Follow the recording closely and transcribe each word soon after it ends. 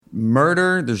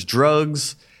murder, there's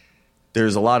drugs,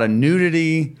 there's a lot of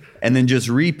nudity, and then just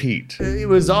repeat. It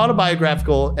was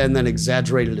autobiographical and then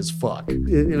exaggerated as fuck.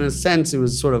 In a sense, it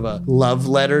was sort of a love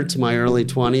letter to my early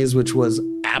 20s, which was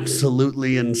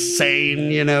absolutely insane.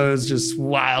 You know, it was just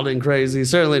wild and crazy.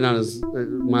 Certainly not as,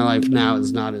 my life now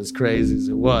is not as crazy as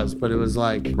it was, but it was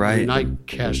like, right. I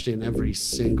cashed in every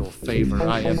single favor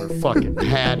I ever fucking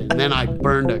had, and then I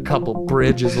burned a couple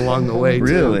bridges along the way, too.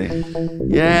 Really?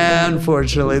 Yeah,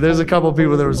 unfortunately. There's a couple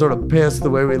people that were sort of pissed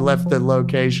the way we left the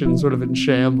location, sort of in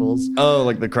shambles. Oh,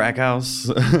 like the crack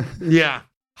house? Yeah.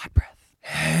 Hot breath.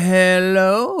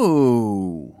 Hello.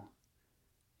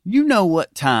 You know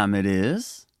what time it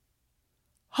is.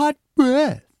 Hot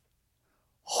breath.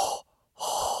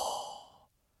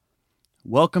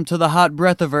 Welcome to the Hot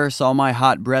Breathiverse, all my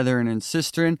hot brethren and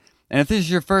sistren. And if this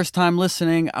is your first time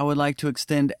listening, I would like to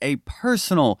extend a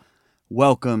personal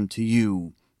welcome to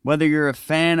you. Whether you're a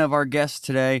fan of our guest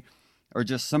today or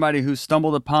just somebody who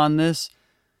stumbled upon this,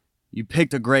 you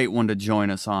picked a great one to join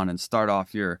us on and start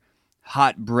off your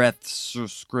hot breath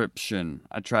subscription.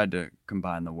 I tried to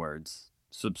combine the words.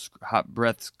 Hot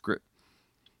breath script.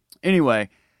 Anyway,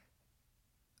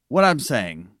 what I'm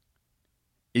saying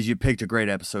is you picked a great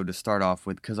episode to start off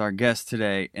with because our guest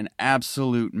today, an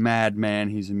absolute madman.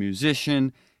 He's a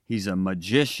musician. He's a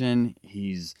magician.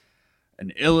 He's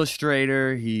an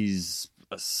illustrator. He's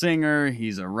a singer.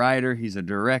 He's a writer. He's a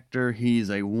director. He's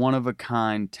a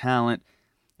one-of-a-kind talent.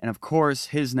 And of course,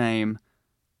 his name,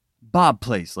 Bob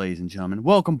Place, ladies and gentlemen.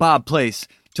 Welcome, Bob Place,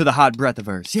 to the Hot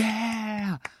Breathiverse.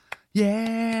 Yeah!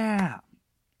 Yeah!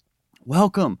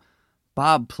 Welcome,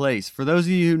 Bob Place. For those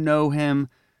of you who know him,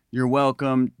 you're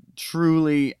welcome.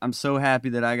 Truly, I'm so happy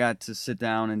that I got to sit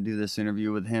down and do this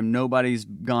interview with him. Nobody's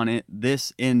gone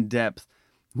this in-depth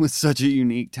with such a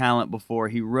unique talent before.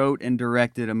 He wrote and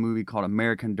directed a movie called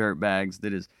American Dirtbags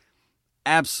that is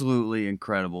absolutely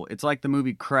incredible. It's like the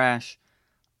movie Crash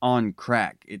on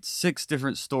crack. It's 6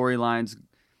 different storylines,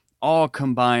 all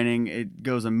combining. It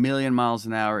goes a million miles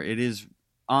an hour. It is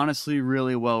honestly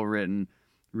really well written,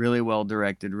 really well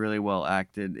directed, really well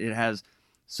acted. It has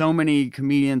so many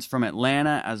comedians from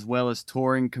Atlanta as well as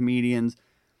touring comedians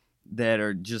that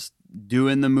are just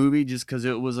doing the movie just because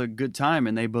it was a good time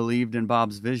and they believed in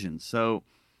Bob's vision. So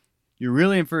you're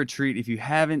really in for a treat. If you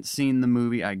haven't seen the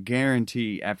movie, I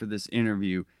guarantee after this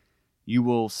interview, you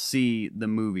will see the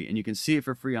movie. And you can see it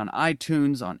for free on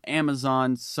iTunes, on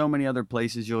Amazon, so many other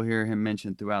places you'll hear him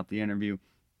mention throughout the interview.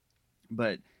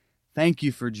 But thank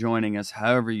you for joining us,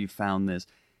 however you found this.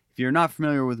 If you're not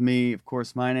familiar with me, of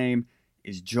course, my name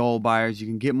is Joel Byers. You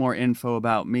can get more info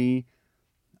about me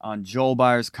on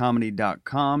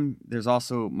joelbyerscomedy.com. There's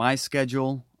also my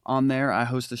schedule on there. I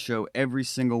host a show every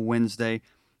single Wednesday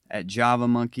at Java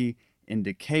Monkey in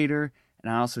Decatur.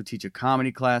 And I also teach a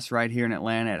comedy class right here in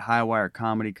Atlanta at Highwire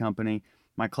Comedy Company.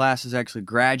 My class is actually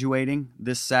graduating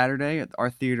this Saturday.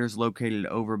 Our theater is located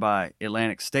over by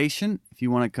Atlantic Station. If you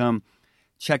want to come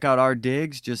check out our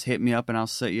digs, just hit me up and I'll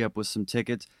set you up with some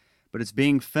tickets. But it's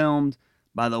being filmed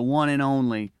by the one and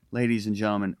only, ladies and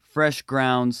gentlemen, Fresh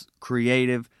Grounds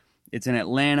Creative. It's an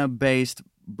Atlanta-based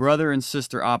brother and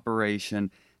sister operation.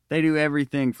 They do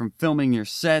everything from filming your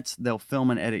sets. They'll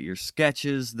film and edit your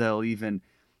sketches. They'll even...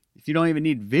 If you don't even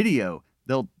need video,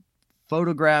 they'll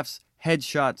photographs,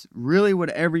 headshots, really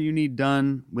whatever you need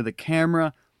done with a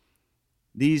camera.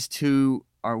 These two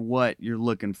are what you're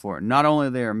looking for. Not only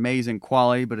are they amazing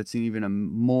quality, but it's even a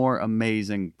more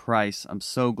amazing price. I'm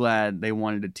so glad they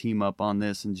wanted to team up on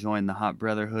this and join the Hot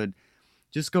Brotherhood.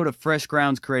 Just go to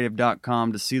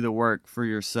freshgroundscreative.com to see the work for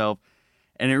yourself.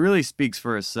 And it really speaks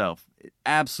for itself.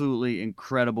 Absolutely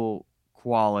incredible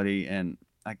quality, and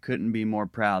I couldn't be more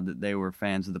proud that they were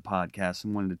fans of the podcast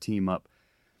and wanted to team up.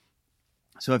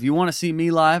 So if you want to see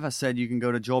me live, I said you can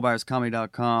go to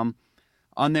joelbyerscomedy.com.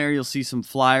 On there, you'll see some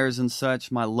flyers and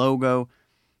such. My logo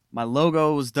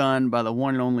was done by the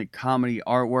one and only Comedy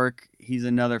Artwork. He's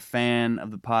another fan of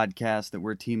the podcast that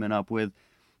we're teaming up with.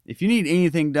 If you need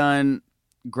anything done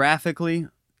graphically,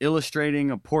 illustrating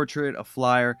a portrait, a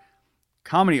flyer,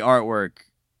 Comedy Artwork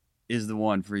is the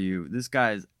one for you. This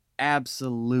guy is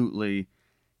absolutely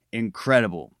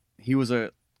incredible. He was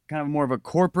a kind of more of a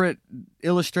corporate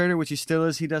illustrator, which he still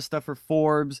is. He does stuff for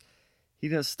Forbes. He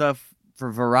does stuff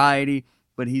for Variety,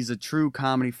 but he's a true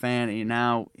comedy fan, and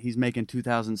now he's making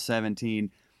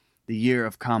 2017 the year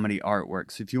of Comedy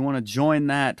Artwork. So if you want to join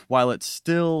that while it's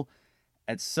still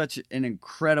at such an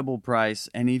incredible price,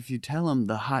 and if you tell him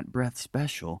the Hot Breath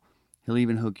special, he'll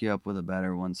even hook you up with a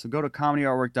better one. So go to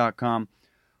comedyartwork.com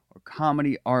or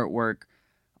Comedy Artwork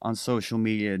on social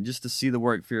media just to see the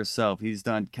work for yourself. He's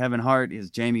done Kevin Hart, he has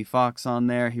Jamie Foxx on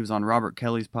there. He was on Robert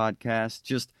Kelly's podcast.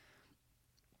 Just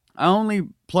I only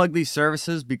plug these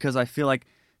services because I feel like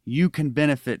you can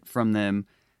benefit from them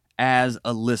as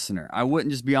a listener. I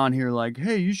wouldn't just be on here like,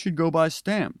 hey, you should go buy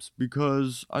stamps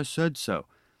because I said so.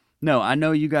 No, I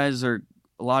know you guys are,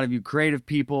 a lot of you creative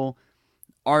people,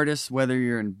 artists, whether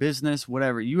you're in business,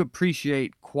 whatever, you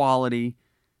appreciate quality.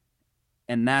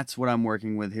 And that's what I'm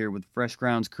working with here with Fresh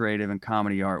Grounds Creative and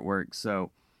Comedy Artwork.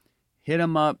 So hit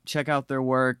them up, check out their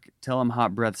work, tell them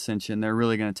Hot Breath sent you, and they're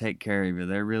really going to take care of you.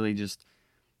 They're really just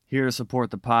here to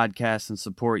support the podcast and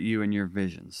support you and your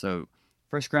vision. So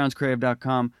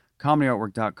freshgroundscreative.com,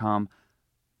 comedyartwork.com,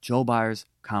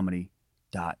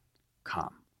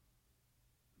 joelbyerscomedy.com.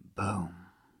 Boom.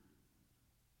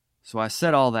 So I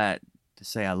said all that to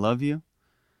say I love you,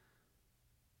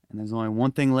 and there's only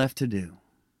one thing left to do,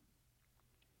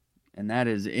 and that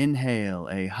is inhale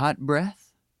a hot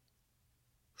breath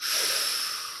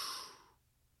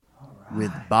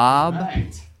with Bob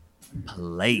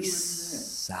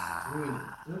Place.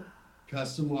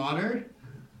 Custom water.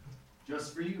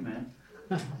 Just for you, man.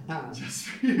 Just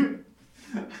for you.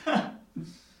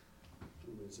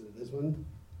 This one?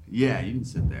 Yeah, you can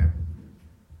sit there.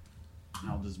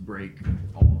 I'll just break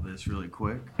all of this really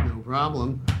quick. No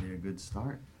problem. Be a good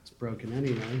start. It's broken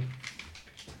anyway.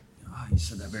 Oh, you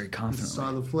said that very You confidently.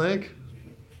 saw the flick?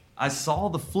 I saw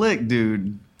the flick,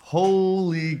 dude.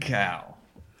 Holy cow.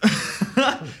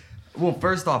 Well,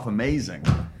 first off, amazing.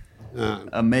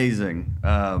 Amazing.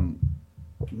 Let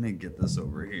me get this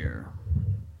over here.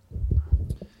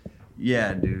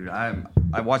 Yeah, dude.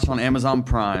 I watched on Amazon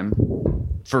Prime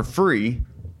for free.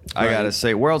 I gotta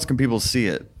say, where else can people see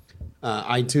it?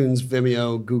 iTunes,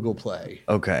 Vimeo, Google Play.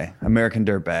 Okay, American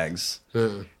Dirtbags.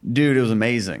 Dude, it was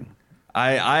amazing.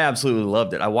 I absolutely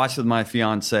loved it. I watched it with my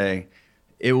fiance.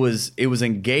 It was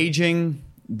engaging.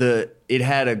 It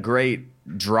had a great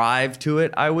drive to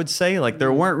it, I would say. Like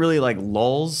there weren't really like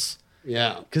lulls.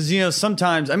 Yeah. Because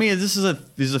sometimes, I mean, this is a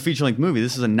feature-length movie.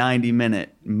 This is a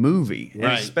 90-minute movie. And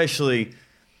right. especially,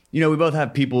 we both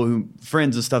have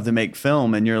friends and stuff that make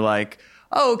film, and you're like,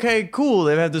 oh, okay, cool.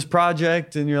 They've had this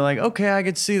project, and you're like, okay, I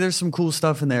could see there's some cool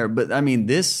stuff in there. But I mean,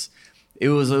 it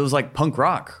was like punk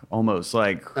rock almost.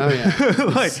 Like, oh yeah,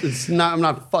 like, it's not. I'm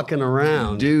not fucking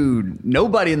around, dude.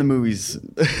 Nobody in the movies.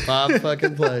 Bob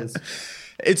fucking Place.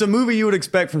 It's a movie you would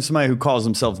expect from somebody who calls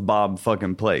themselves Bob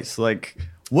fucking Place. Like,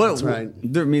 what? That's right.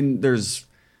 I mean, there's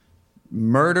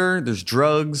murder, there's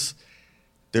drugs,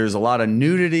 there's a lot of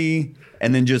nudity,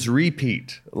 and then just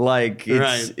repeat. Like,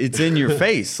 it's in your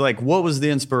face. Like, what was the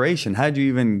inspiration? How'd you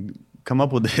even come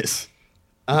up with this?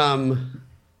 Well,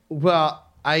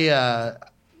 I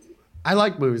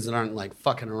like movies that aren't like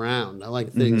fucking around. I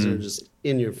like things that are just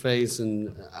in your face,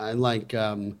 and I like.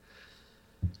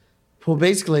 Well,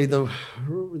 basically, the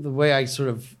way I sort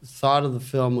of thought of the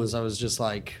film was I was just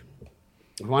like,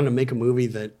 I wanted to make a movie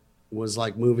that was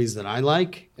like movies that I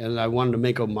like, and I wanted to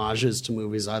make homages to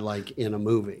movies I like in a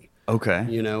movie. Okay.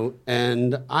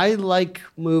 And I like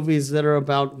movies that are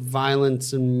about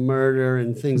violence and murder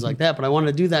and things like that, but I want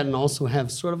to do that and also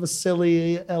have sort of a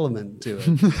silly element to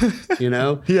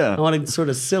it, Yeah. I wanted sort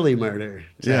of silly murder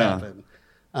to happen.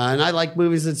 And I like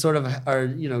movies that sort of are,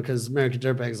 because American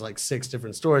Dirtbags is like 6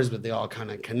 different stories, but they all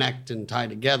kind of connect and tie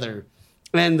together.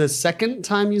 And the second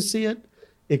time you see it,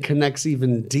 it connects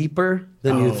even deeper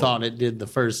than you thought it did the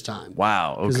first time.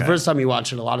 Wow. Okay. Because the first time you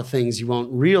watch it, a lot of things you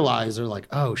won't realize are like,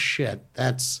 oh shit,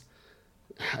 that's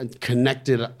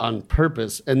connected on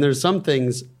purpose. And there's some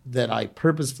things that I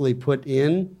purposefully put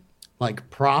in, like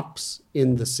props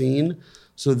in the scene,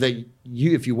 so that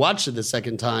if you watch it the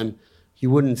second time, you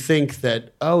wouldn't think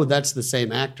that, oh, that's the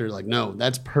same actor. Like, no,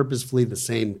 that's purposefully the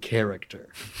same character.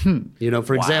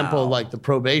 For example, like the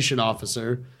probation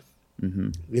officer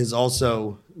is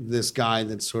also this guy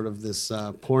that's sort of this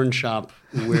porn shop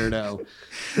weirdo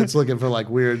that's looking for like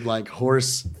weird like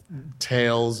horse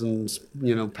tails and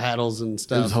paddles and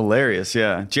stuff. It was hilarious,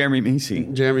 yeah. Jeremy Macy,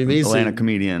 Atlanta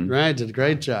comedian, right? Did a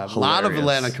great job. Hilarious. A lot of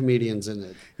Atlanta comedians in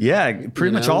it. Yeah,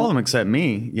 pretty much all of them except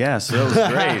me. Yeah, so that was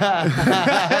great.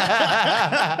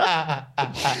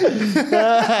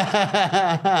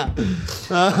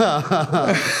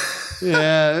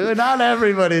 Yeah, not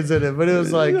everybody's in it, but it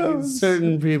was like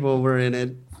certain people were in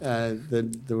it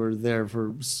that were there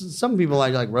for. Some people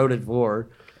like wrote it for.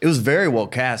 It was very well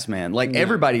cast, man. Like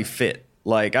everybody fit.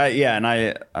 Like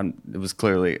it was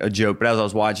clearly a joke. But as I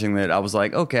was watching it, I was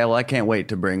like, okay, well, I can't wait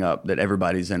to bring up that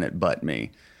everybody's in it but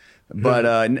me.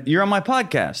 But you're on my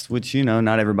podcast, which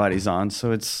not everybody's on,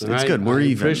 so it's good. We're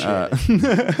even.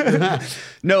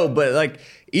 No, but like.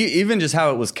 Even just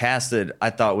how it was casted, I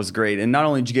thought was great. And not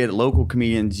only did you get local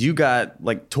comedians, you got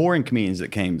like touring comedians that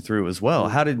came through as well.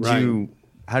 How did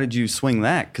How did you swing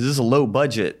that? Because this is a low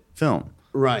budget film.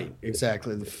 Right,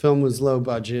 exactly. The film was low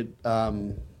budget,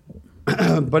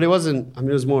 but it wasn't. I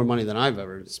mean, it was more money than I've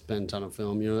ever spent on a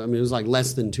film. You know, I mean, it was like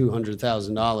less than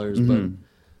 $200,000, but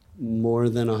more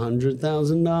than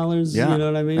 $100,000. Yeah, you know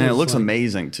what I mean? And it It's looks like,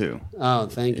 amazing too. Oh,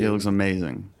 thank you. It looks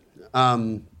amazing.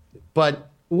 But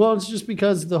well, it's just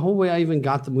because the whole way I even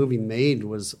got the movie made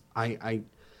was I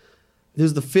this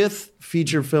was the 5th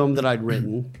feature film that I'd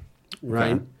written,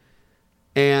 right? Okay.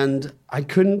 And I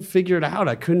couldn't figure it out.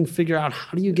 I couldn't figure out,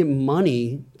 how do you get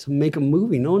money to make a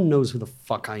movie? No one knows who the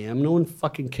fuck I am. No one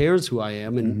fucking cares who I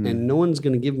am. And no one's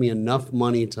going to give me enough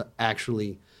money to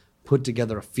actually put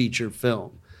together a feature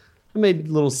film. I made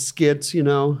little skits, you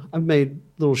know. I've made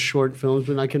little short films,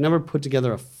 but I could never put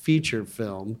together a feature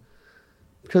film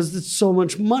because it's so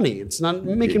much money. It's not,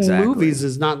 making movies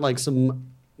is not like some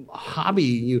hobby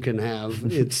you can have.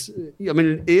 It's, I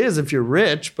mean, it is if you're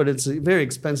rich, but it's very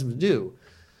expensive to do.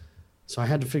 So I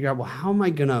had to figure out, well, how am I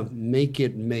going to make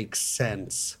it make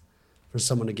sense for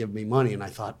someone to give me money? And I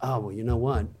thought, oh, well, you know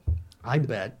what? I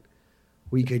bet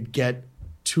we could get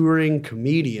touring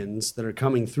comedians that are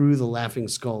coming through the Laughing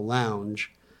Skull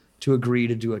Lounge to agree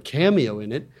to do a cameo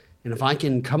in it. And if I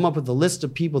can come up with a list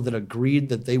of people that agreed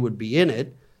that they would be in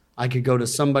it, I could go to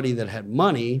somebody that had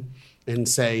money and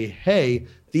say, hey,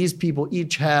 these people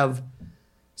each have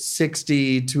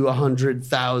 60 to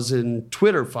 100,000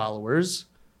 Twitter followers.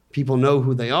 People know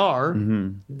who they are.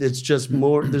 It's just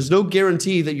more, there's no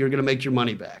guarantee that you're going to make your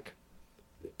money back.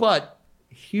 But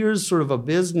here's sort of a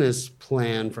business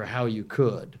plan for how you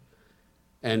could.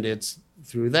 And it's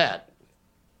through that.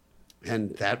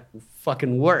 And that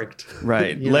fucking worked.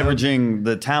 Right. Leveraging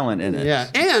the talent in it. Yeah.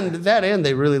 And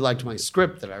they really liked my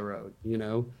script that I wrote, you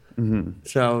know?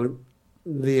 So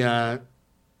the...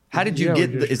 how did you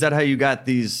get, is that how you got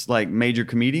these like major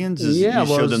comedians? You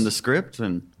showed them the script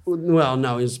and... Well,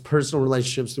 no, his personal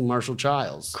relationships with Marshall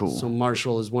Childs. Cool. So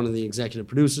Marshall is one of the executive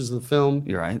producers of the film.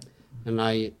 You're right. And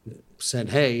I said,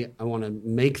 hey, I want to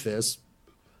make this.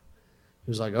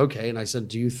 He was like, okay. And I said,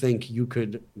 do you think you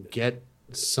could get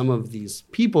some of these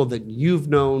people that you've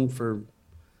known for,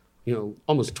 you know,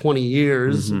 almost 20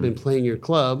 years, been playing your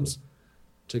clubs,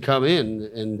 to come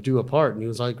in and do a part? And he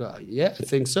was like, yeah, I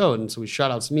think so. And so we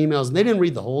shot out some emails, and they didn't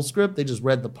read the whole script. They just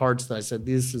read the parts that I said,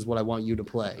 this is what I want you to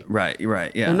play. Right,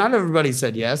 yeah. And not everybody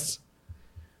said yes,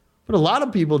 but a lot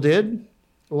of people did.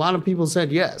 A lot of people said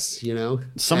yes, you know.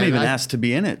 Some even asked to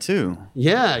be in it too.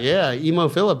 Yeah. Emo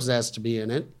Phillips asked to be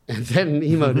in it. And then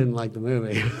Emo didn't like the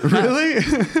movie. Really?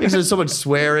 Because there's so much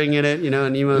swearing in it, you know,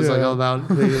 and Emo's like all about,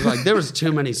 he was like, there was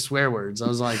too many swear words. I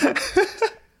was like,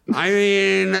 I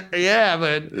mean, yeah,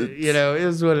 but, you know, it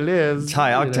is what it is. It's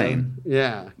high octane.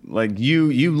 Yeah. Like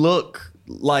you look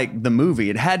like the movie.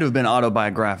 It had to have been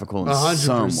autobiographical in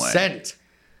some way. 100%.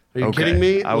 Are you kidding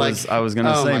me? I was going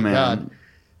to say, man. God.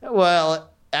 Well,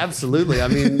 absolutely. I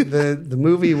mean, the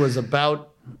movie was about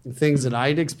things that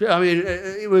I'd experienced. I mean,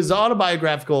 it was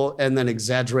autobiographical and then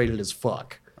exaggerated as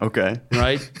fuck. Okay.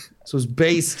 Right? So it was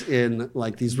based in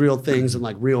like these real things and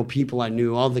like real people I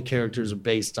knew. All the characters are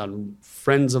based on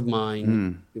friends of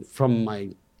mine from my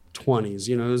 20s.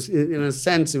 You know, it was, in a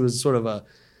sense, it was sort of a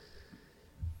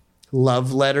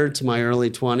love letter to my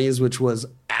early 20s, which was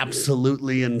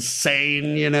absolutely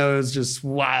insane. You know, it was just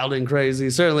wild and crazy.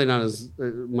 Certainly not as,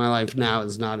 my life now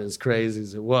is not as crazy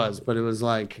as it was, but it was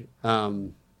like...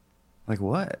 like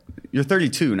what? You're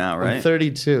 32 now, right? I'm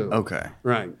 32. Okay.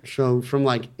 Right. So from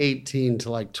like 18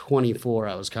 to like 24,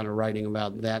 I was kind of writing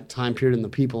about that time period and the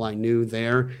people I knew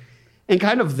there and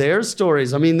kind of their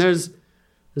stories. I mean, there's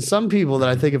some people that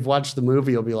I think have watched the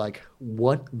movie will be like,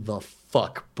 what the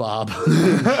fuck, Bob?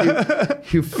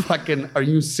 you fucking, are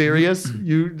you serious?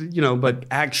 You know, but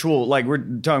actual, like we're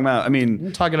talking about, I mean,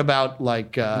 I'm talking about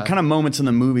like, what kind of moments in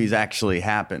the movies actually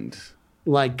happened?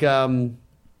 Like,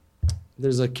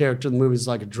 there's a character in the movie,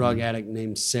 like a drug addict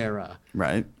named Sarah.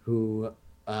 Right. Who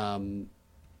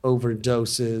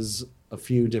overdoses a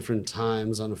few different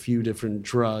times on a few different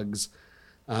drugs,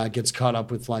 gets caught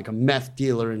up with like a meth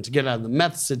dealer, and to get out of the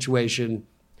meth situation,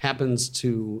 happens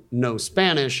to know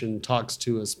Spanish and talks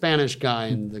to a Spanish guy,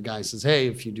 and the guy says, hey,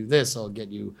 if you do this, I'll get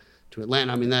you to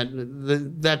Atlanta. I mean,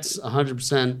 that's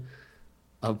 100%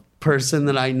 a person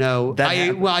that I know.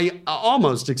 I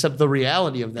almost, except the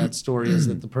reality of that story is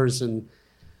that the person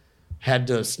had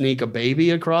to sneak a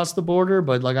baby across the border,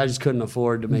 but like I just couldn't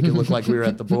afford to make it look like we were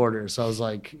at the border. So I was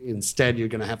like, instead, you're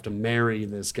going to have to marry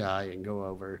this guy and go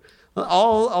over.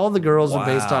 All the girls were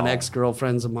based on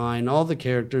ex-girlfriends of mine. All the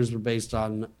characters were based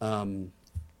on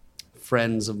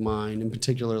friends of mine, in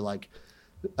particular, like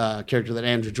character that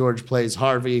Andrew George plays,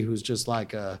 Harvey, who's just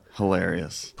like a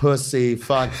Hilarious. pussy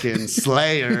fucking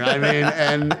slayer. I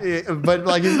mean, but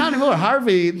like he's not anymore.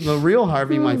 Harvey, the real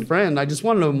Harvey, my friend, I just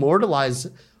wanted to immortalize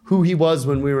who he was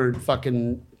when we were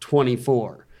fucking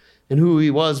 24. And who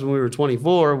he was when we were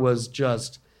 24 was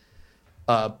just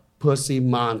a pussy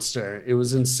monster. It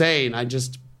was insane. I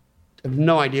just have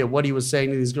no idea what he was saying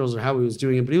to these girls or how he was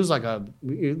doing it, but he was like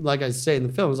I say in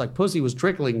the film, it was like pussy was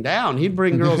trickling down. He'd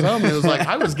bring girls home, and it was like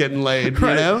I was getting laid, you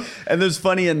know? And there's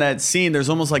funny in that scene, there's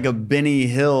almost like a Benny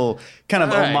Hill kind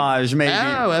of homage, maybe.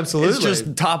 Oh, absolutely. It's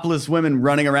just topless women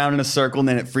running around in a circle, and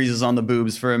then it freezes on the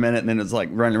boobs for a minute, and then it's like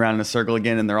running around in a circle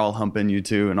again, and they're all humping you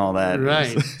too, and all that.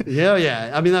 Right.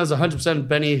 Yeah. I mean, that was 100%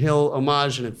 Benny Hill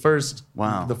homage, and at first,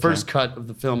 the first cut of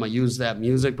the film, I used that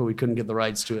music, but we couldn't get the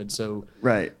rights to it, so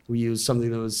we used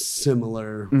something that was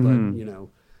similar, but, you know,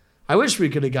 I wish we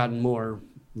could have gotten more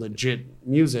legit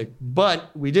music, but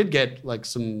we did get like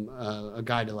some a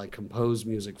guy to like compose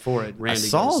music for it. Randy I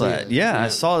saw Garcia. that. Yeah, I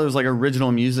saw there was like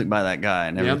original music by that guy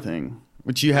and everything,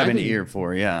 which you have an ear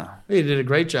for. Yeah, he did a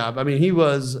great job. I mean, he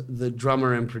was the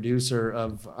drummer and producer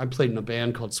of. I played in a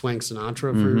band called Swank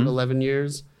Sinatra for 11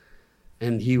 years,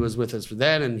 and he was with us for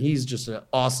that. And he's just an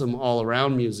awesome all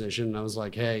around musician. And I was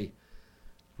like, hey,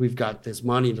 we've got this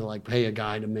money to like pay a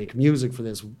guy to make music for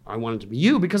this. I want it to be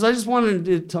you because I just wanted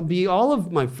it to be all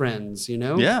of my friends, you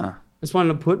know? Yeah. I just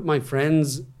wanted to put my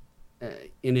friends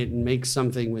in it and make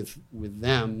something with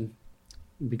them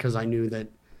because I knew that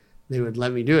they would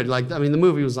let me do it. Like, I mean, the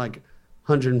movie was like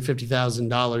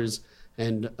 $150,000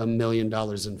 and $1 million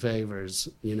in favors,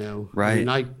 you know? Right. I mean,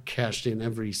 I cashed in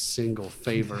every single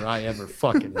favor I ever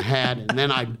fucking had. And then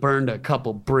I burned a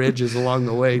couple bridges along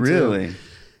the way, too. Really?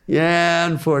 Yeah,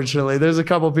 unfortunately. There's a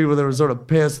couple people that were sort of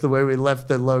pissed the way we left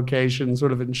the location,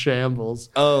 sort of in shambles.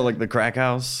 Oh, like the crack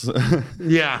house?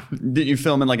 Yeah. Did you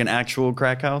film in like an actual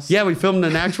crack house? Yeah, we filmed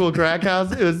in an actual crack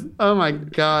house. It was, oh my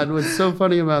God, what's so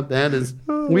funny about that is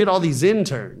we had all these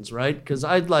interns, right? Because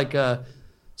I had like a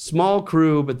small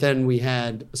crew, but then we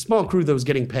had a small crew that was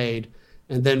getting paid,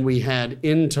 and then we had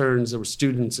interns that were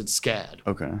students at SCAD.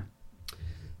 Okay.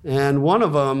 And one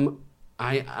of them,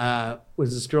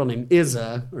 was this girl named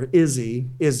Izzy,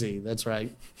 that's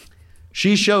right.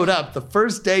 She showed up. The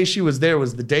first day she was there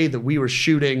was the day that we were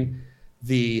shooting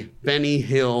the Benny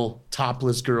Hill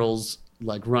topless girls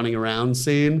like running around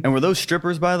scene. And were those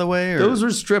strippers, by the way? Or? Those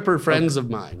were stripper friends of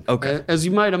mine. Okay. As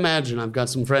you might imagine, I've got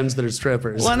some friends that are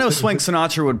strippers. Well, I know Swank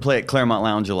Sinatra would play at Claremont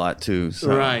Lounge a lot too.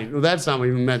 So. Right. Well, that's not we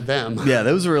even met them. Yeah,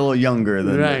 those were a little younger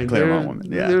than the Claremont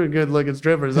women. Yeah. They were good-looking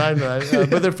strippers, I thought.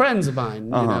 But they're friends of mine,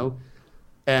 you know.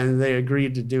 And they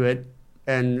agreed to do it.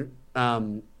 And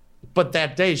but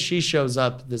that day she shows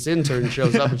up, this intern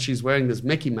shows up, and she's wearing this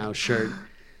Mickey Mouse shirt.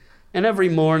 And every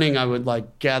morning I would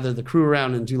like gather the crew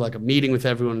around and do like a meeting with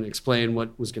everyone and explain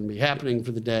what was going to be happening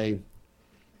for the day.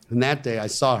 And that day I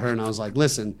saw her and I was like,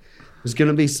 listen, there's going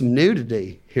to be some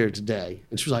nudity here today.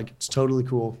 And she was like, it's totally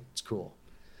cool. It's cool.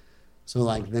 So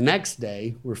like the next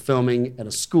day we're filming at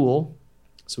a school.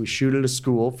 So we shoot at a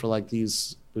school for like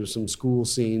there's some school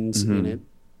scenes in it.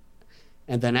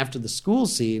 And then after the school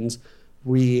scenes,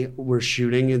 we were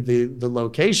shooting at the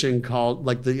location called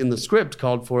in the script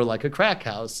called for like a crack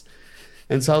house.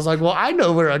 And so I was like, well, I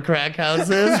know where a crack house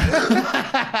is.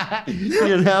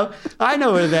 You know, I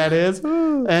know where that is.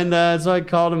 And so I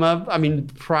called him up. I mean,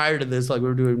 prior to this, like we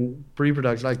were doing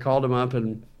pre-production, I called him up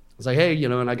and I was like, hey, you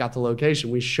know, and I got the location.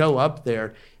 We show up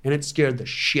there and it scared the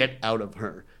shit out of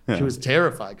her. Yeah. She was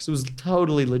terrified because it was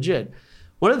totally legit.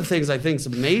 One of the things I think is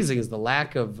amazing is the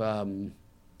lack of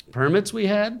permits we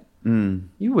had.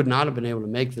 You would not have been able to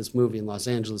make this movie in Los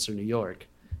Angeles or New York.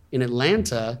 In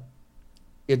Atlanta,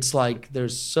 it's like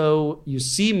you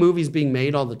see movies being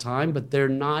made all the time, but they're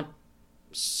not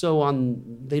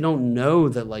they don't know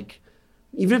that like,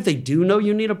 even if they do know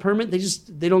you need a permit,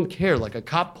 they don't care. Like a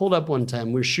cop pulled up one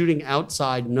time, we're shooting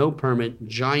outside, no permit,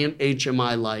 giant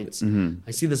HMI lights.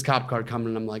 I see this cop car coming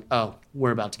and I'm like, oh,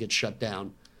 we're about to get shut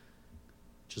down.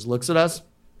 Just looks at us,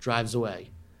 drives away.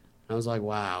 I was like,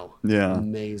 wow. Yeah.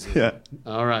 Amazing. Yeah.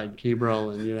 All right, keep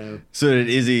rolling, you know. So did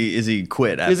Izzy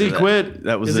quit after that? Quit.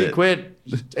 That was Izzy quit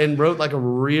and wrote like a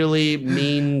really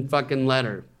mean fucking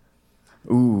letter.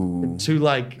 Ooh. To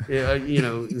like, you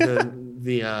know,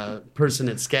 the person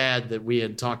at SCAD that we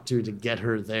had talked to get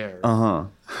her there.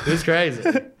 It was crazy.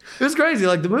 It was crazy.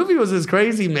 Like the movie was as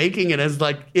crazy making it as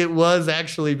like it was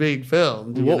actually being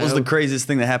filmed. What was the craziest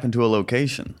thing that happened to a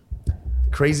location?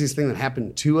 Craziest thing that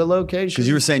happened to a location? Because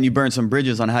you were saying you burned some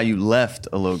bridges on how you left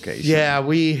a location. Yeah,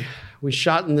 we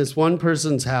shot in this one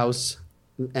person's house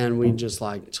and we just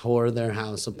like tore their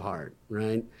house apart,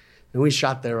 right? And we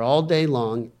shot there all day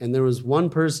long. And there was one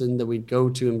person that we'd go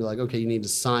to and be like, okay, you need to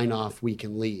sign off. We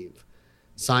can leave.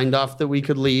 Signed off that we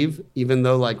could leave, even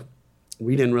though like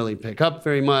we didn't really pick up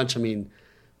very much. I mean,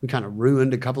 we kind of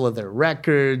ruined a couple of their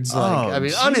records. Like,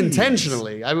 geez.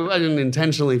 Unintentionally. I didn't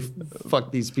intentionally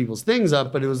fuck these people's things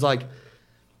up, but it was like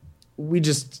we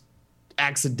just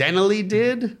accidentally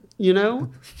did, you know?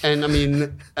 And I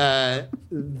mean,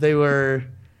 they were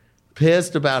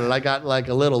pissed about it. I got like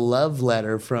a little love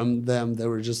letter from them. They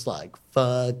were just like,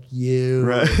 fuck you.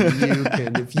 Right. You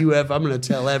can, if you ever, I'm going to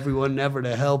tell everyone never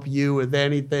to help you with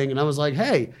anything. And I was like,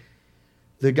 hey,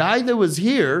 the guy that was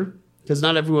here, because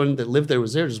not everyone that lived there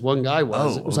was there, just one guy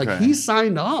was. It was like, he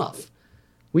signed off.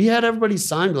 We had everybody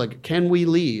signed, like, can we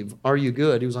leave? Are you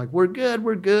good? He was like, we're good,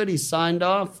 we're good. He signed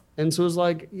off. And so it was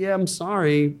like, yeah, I'm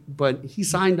sorry, but he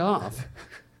signed off.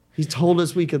 He told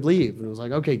us we could leave. And it was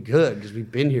like, okay, good, because we've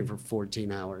been here for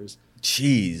 14 hours.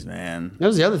 Jeez, man. That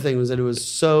was the other thing, was that it was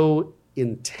so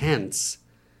intense.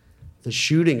 The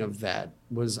shooting of that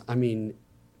was, I mean,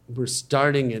 we're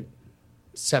starting at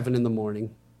 7 a.m,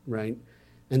 right?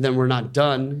 And then we're not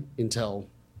done until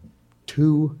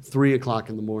 2, 3 o'clock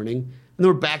in the morning. And then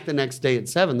we're back the next day at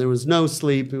 7. There was no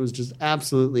sleep. It was just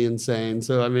absolutely insane.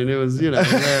 So, I mean, it was,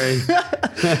 very...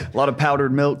 A lot of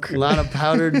powdered milk. A lot of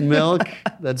powdered milk.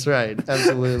 That's right.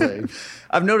 Absolutely.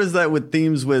 I've noticed that with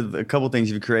themes with a couple things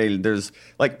you've created. There's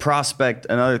like Prospect,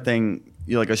 another thing,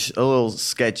 like a little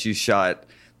sketch you shot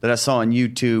that I saw on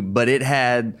YouTube, but it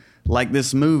had, like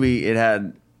this movie, it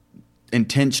had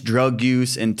intense drug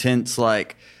use, intense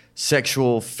like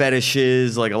sexual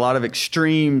fetishes, like a lot of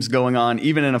extremes going on,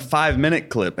 even in a 5-minute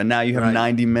clip. And now you have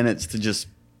 90 minutes to just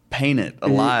paint it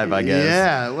alive, I guess.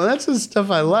 Yeah, well, that's the stuff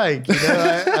I like.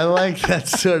 I like that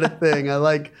sort of thing. I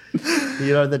like,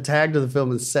 the tag to the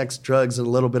film is sex, drugs, and a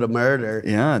little bit of murder.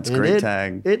 Yeah, it's a great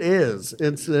tag. It is.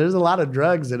 There's a lot of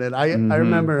drugs in it. I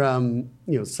remember,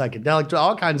 psychedelic,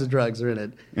 all kinds of drugs are in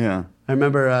it. Yeah. I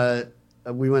remember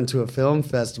we went to a film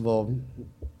festival,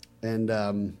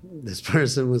 and this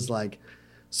person was like,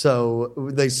 so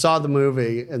they saw the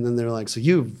movie, and then they're like, so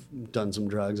you've done some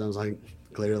drugs. I was like,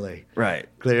 clearly. Right.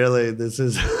 Clearly, this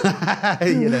is,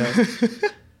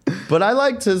 But I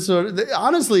like to sort of,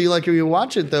 honestly, like when you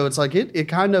watch it, though, it's like it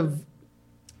kind of,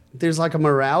 there's like a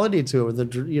morality to it.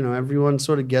 Everyone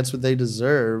sort of gets what they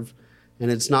deserve,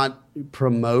 and it's not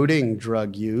promoting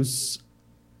drug use.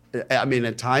 I mean,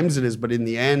 at times it is, but in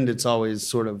the end, it's always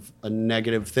sort of a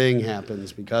negative thing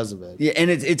happens because of it. Yeah,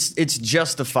 and it's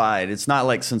justified. It's not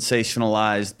like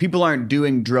sensationalized. People aren't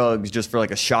doing drugs just for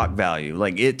like a shock value.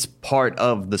 Like it's part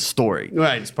of the story.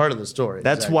 Right, it's part of the story.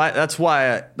 That's exactly.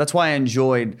 why I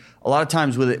enjoyed a lot of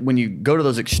times with it when you go to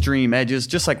those extreme edges,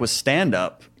 just like with stand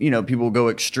up. People go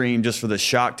extreme just for the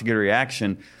shock to get a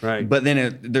reaction. Right. But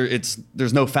then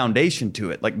there's no foundation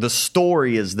to it. Like the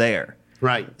story is there.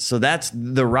 Right. So that's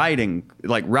the writing,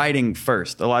 like writing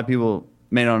first. A lot of people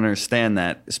may not understand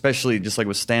that, especially just like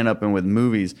with stand-up and with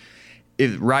movies.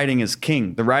 Writing is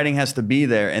king. The writing has to be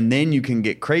there, and then you can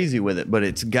get crazy with it, but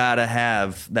it's got to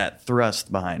have that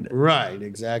thrust behind it. Right,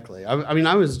 exactly. I mean,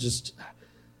 I was just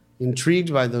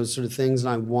intrigued by those sort of things,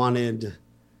 and I wanted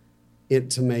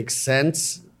it to make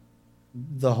sense,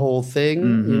 the whole thing,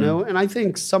 and I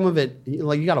think some of it,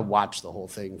 like you got to watch the whole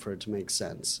thing for it to make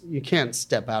sense. You can't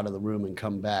step out of the room and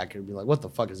come back and be like, what the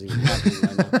fuck is even happening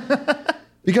right now?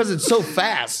 Because it's so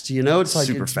fast, it's like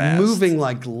super it's fast. Moving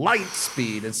like light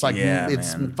speed. It's like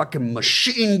it's man. fucking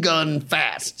machine gun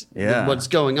fast. Yeah. What's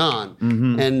going on.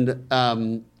 And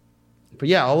but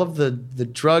yeah, all of the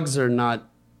drugs are not,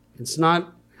 it's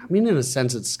not, I mean, in a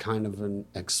sense, it's kind of an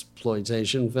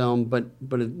exploitation film, but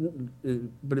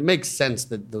it makes sense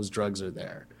that those drugs are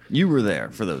there. You were there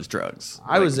for those drugs.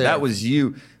 I was there. That was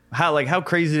you. How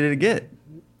crazy did it get?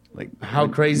 Like how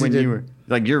crazy when did you were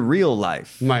like your real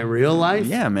life? My real life?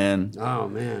 Yeah, man. Oh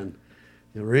man,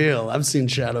 real. I've seen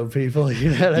shadow people.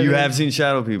 You have seen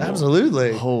shadow people.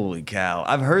 Absolutely. Holy cow!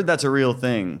 I've heard that's a real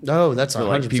thing. Oh, that's for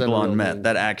like people on meth.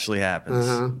 That actually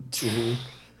happens.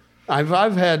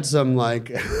 I've had some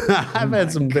like I've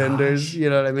had some benders, you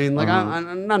know what I mean? Like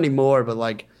I'm not anymore, but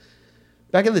like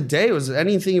back in the day, it was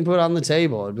anything you put on the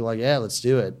table. I'd be like, yeah, let's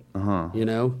do it.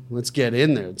 Let's get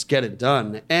in there, let's get it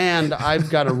done. And I've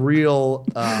got a real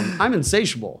I'm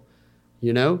insatiable,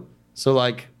 so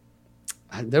like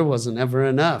there wasn't ever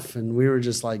enough, and we were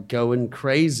just like going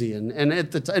crazy. And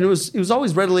at the time, it was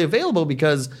always readily available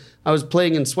because I was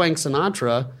playing in Swank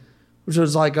Sinatra, which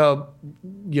was like a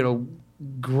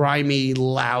grimy,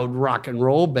 loud rock and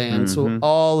roll band. So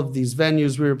all of these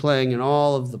venues we were playing and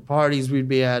all of the parties we'd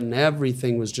be at and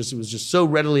everything was just so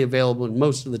readily available and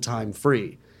most of the time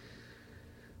free.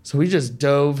 So we just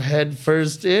dove head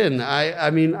first in.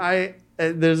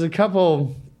 There's a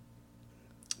couple,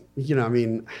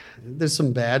 there's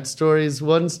some bad stories.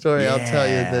 One story I'll tell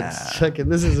you that's fucking,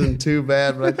 this isn't too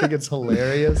bad, but I think it's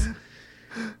hilarious.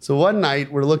 So one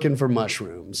night we're looking for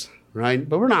mushrooms, right?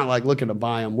 But we're not like looking to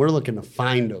buy them. We're looking to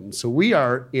find them. So we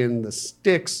are in the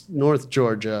sticks, North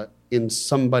Georgia, in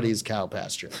somebody's cow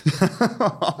pasture.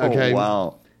 Okay. Oh,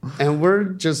 wow. And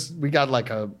we got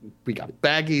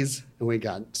baggies and we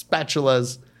got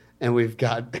spatulas and we've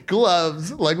got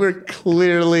gloves. Like we're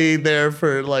clearly there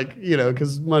for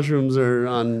because mushrooms are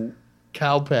on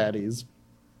cow patties.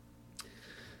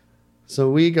 So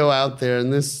we go out there,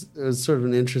 and this is sort of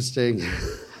an interesting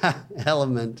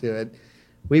element to it.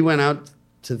 We went out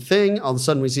to the thing. All of a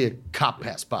sudden, we see a cop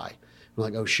pass by. We're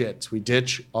like, oh, shit. So we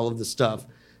ditch all of the stuff.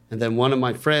 And then one of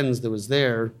my friends that was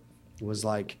there was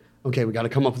like, okay, we got to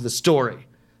come up with a story.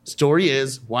 Story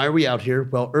is, why are we out here?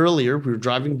 Well, earlier, we were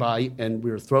driving by, and we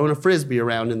were throwing a Frisbee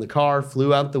around in the car,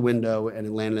 flew out the window, and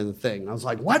it landed in the thing. And I was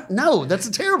like, what? No, that's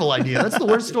a terrible idea. That's the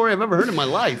worst story I've ever heard in my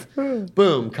life.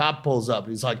 Boom, cop pulls up.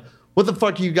 He's like, what the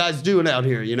fuck are you guys doing out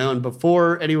here? And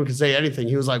before anyone could say anything,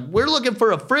 he was like, we're looking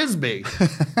for a Frisbee.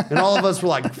 And all of us were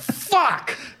like,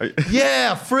 fuck.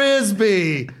 Yeah,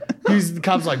 Frisbee. The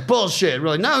cop's like, bullshit. We're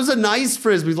like, no, it was a nice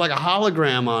Frisbee. It's like a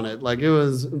hologram on it. Like it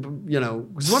was,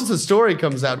 because once the story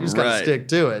comes out, you just got to stick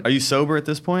to it. Are you sober at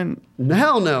this point?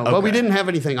 Hell no. Okay. But we didn't have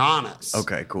anything on us.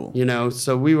 Okay, cool.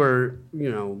 So we were, we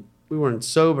weren't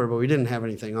sober, but we didn't have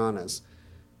anything on us.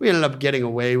 We ended up getting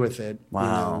away with it.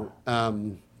 Wow.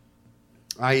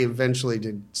 I eventually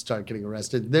did start getting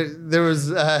arrested. There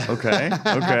was...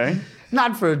 Okay.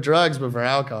 Not for drugs, but for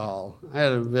alcohol. I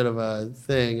had a bit of a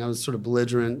thing. I was sort of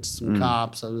belligerent to some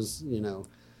cops. I was, it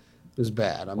was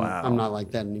bad. I'm not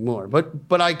like that anymore.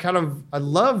 But I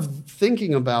love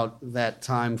thinking about that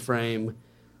time frame.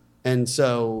 And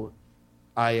so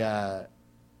I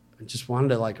just wanted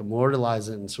to immortalize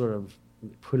it and sort of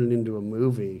put it into a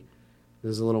movie. It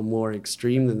was a little more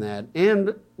extreme than that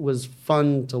and was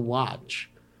fun to watch.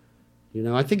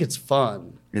 I think it's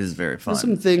fun. It is very fun. There's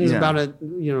some things about it,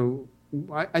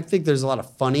 I think there's a lot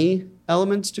of funny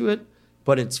elements to it,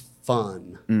 but it's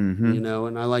fun,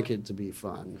 and I like it to be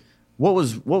fun. What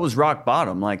was rock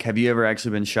bottom? Like, have you ever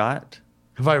actually been shot?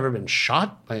 Have I ever been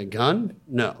shot by a gun?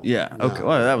 No. Yeah. No. Okay.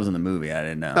 Well, that was in the movie. I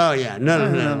didn't know. Oh, yeah.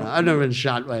 No. I've never been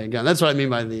shot by a gun. That's what I mean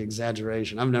by the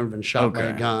exaggeration. I've never been shot by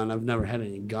a gun. I've never had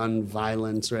any gun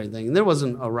violence or anything. And there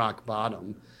wasn't a rock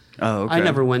bottom. Oh, okay. I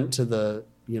never went to the,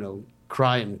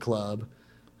 crying club.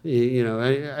 I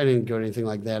didn't go to anything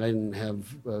like that. I didn't have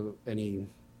any...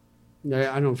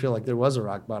 I don't feel like there was a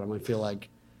rock bottom. I feel like...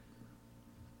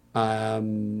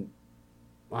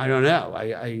 I don't know.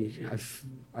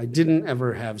 I didn't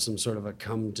ever have some sort of a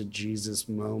come to Jesus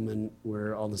moment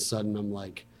where all of a sudden I'm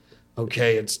like,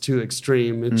 okay, it's too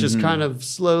extreme. It just kind of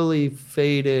slowly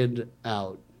faded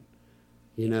out.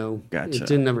 Gotcha. It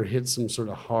didn't ever hit some sort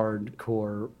of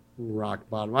hardcore rock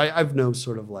bottom. I've no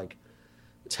sort of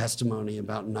testimony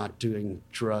about not doing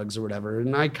drugs or whatever,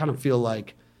 and I kind of feel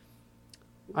like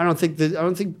I don't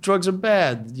think drugs are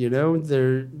bad.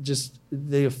 They're just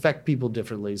they affect people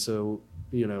differently. So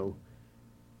I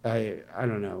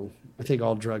don't know. I think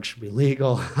all drugs should be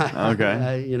legal.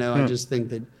 Okay. I just think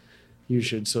that you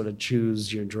should sort of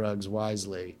choose your drugs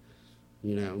wisely.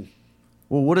 Well,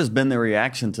 what has been the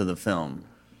reaction to the film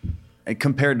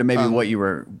compared to maybe what you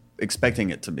were expecting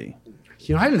it to be?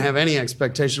 I didn't have any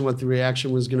expectation what the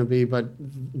reaction was going to be, but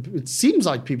it seems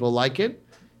like people like it.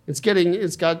 It's getting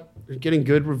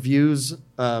good reviews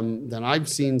that I've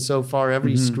seen so far.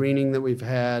 Every screening that we've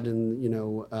had, and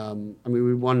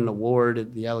we won an award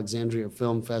at the Alexandria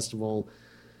Film Festival.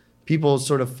 People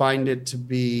sort of find it to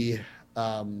be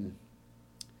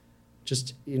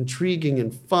just intriguing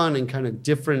and fun and kind of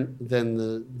different than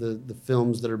the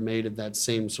films that are made at that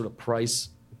same sort of price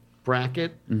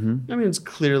bracket. It's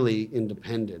clearly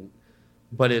independent,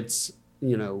 but it's I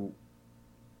don't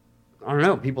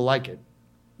know. People like it.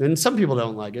 And some people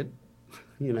don't like it,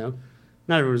 Not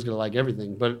everyone's going to like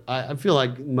everything. But I feel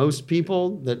like most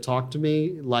people that talk to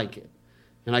me like it.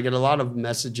 And I get a lot of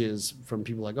messages from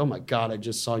people like, oh, my God, I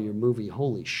just saw your movie.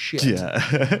 Holy shit.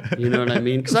 Yeah. You know what I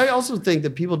mean? Because I also think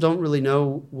that people don't really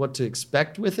know what to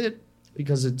expect with it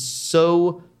because it's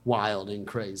so wild and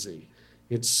crazy.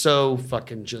 It's so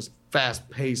fucking just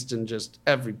fast-paced and just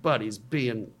everybody's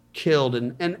being killed.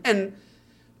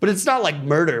 But it's not like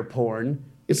murder porn.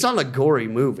 It's not a gory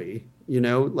movie,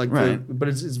 but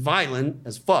it's violent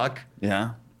as fuck.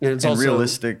 Yeah. And it's also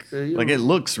realistic. It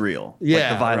looks real.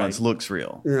 Yeah. The violence looks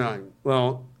real. Yeah.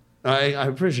 Well, I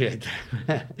appreciate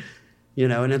that.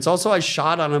 And it's also, I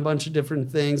shot on a bunch of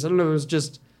different things. I don't know. It was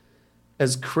just,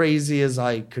 as crazy as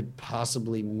I could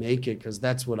possibly make it, because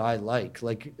that's what I like.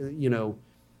 Like,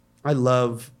 I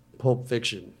love Pulp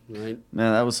Fiction, right?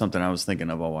 Man, that was something I was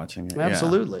thinking of while watching it.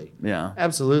 Absolutely. Yeah.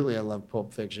 Absolutely, I love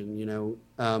Pulp Fiction,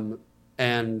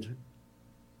 and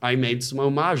I made some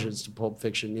homages to Pulp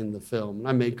Fiction in the film.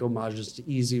 I make homages to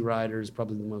Easy Rider, is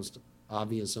probably the most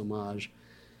obvious homage.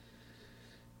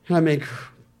 And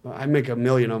I make a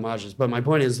million homages, but my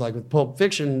point is, like with Pulp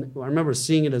Fiction, I remember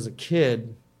seeing it as a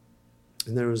kid,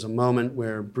 and there was a moment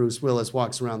where Bruce Willis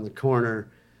walks around the corner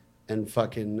and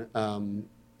fucking,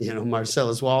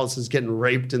 Marcellus Wallace is getting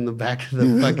raped in the back of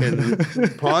the fucking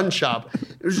pawn shop.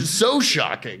 It was just so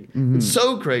shocking and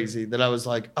so crazy that I was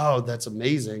like, oh, that's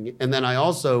amazing. And then I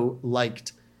also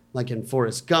liked, like in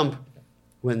Forrest Gump,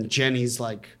 when Jenny's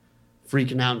like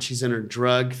freaking out and she's in her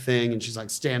drug thing and she's like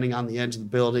standing on the edge of the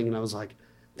building. And I was like,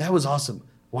 that was awesome.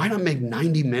 Why not make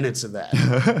 90 minutes of that?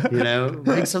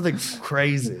 Make something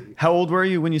crazy. How old were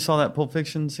you when you saw that Pulp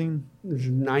Fiction scene?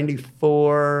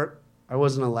 94. I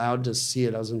wasn't allowed to see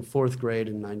it. I was in 4th grade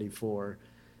in 94.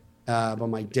 But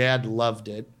my dad loved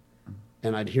it.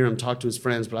 And I'd hear him talk to his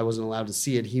friends, but I wasn't allowed to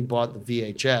see it. He bought the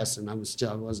VHS, and I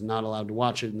was not allowed to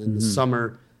watch it. And then the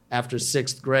summer after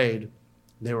 6th grade,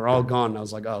 they were all gone. And I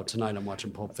was like, oh, tonight I'm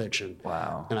watching Pulp Fiction.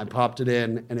 Wow. And I popped it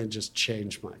in, and it just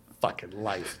changed my fucking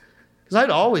life. Because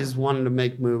I'd always wanted to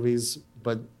make movies,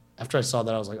 but after I saw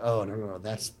that, I was like, oh, no,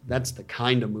 that's the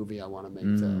kind of movie I want to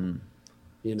make, though.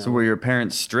 So were your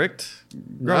parents strict?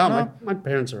 No, my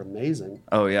parents are amazing.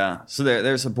 Oh, yeah. So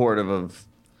they're supportive of...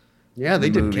 Yeah, they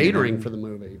did catering for the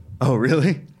movie. Oh,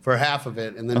 really? For half of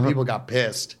it, and then people got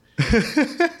pissed.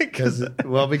 Because that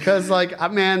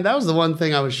was the one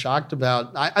thing I was shocked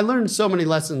about. I learned so many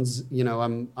lessons.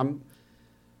 I'm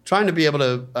trying to be able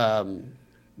to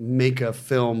make a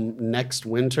film next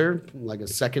winter, like a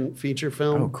second feature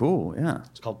film. Oh, cool! Yeah,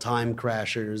 it's called Time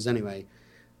Crashers. Anyway,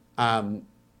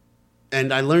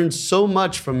 and I learned so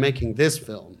much from making this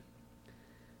film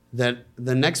that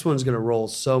the next one's going to roll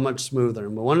so much smoother.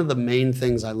 But one of the main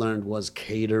things I learned was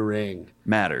catering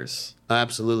matters.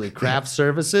 Absolutely. Craft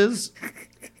services.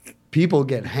 People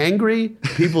get hangry.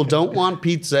 People don't want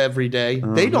pizza every day.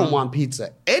 They don't want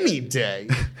pizza any day.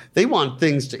 They want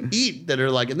things to eat that are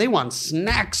like, and they want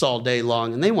snacks all day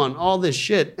long, and they want all this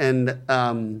shit. And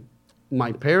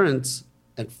my parents,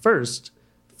 at first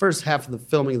half of the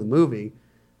filming of the movie,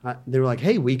 they were like,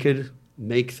 hey, we could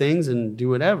make things and do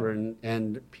whatever.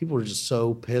 And people were just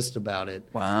so pissed about it.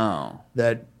 Wow.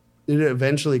 That it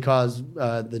eventually caused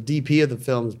the DP of the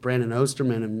film is Brandon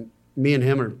Osterman, and me and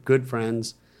him are good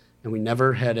friends. And we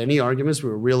never had any arguments.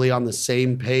 We were really on the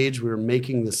same page. We were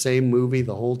making the same movie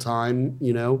the whole time,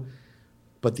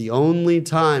 But the only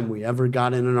time we ever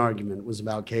got in an argument was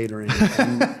about catering.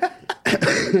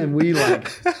 And we were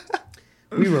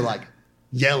like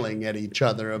yelling at each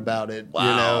other about it,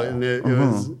 Wow. And it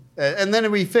was, and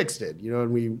then we fixed it,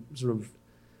 and we sort of,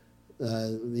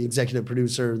 the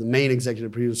main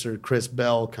executive producer, Chris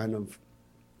Bell, kind of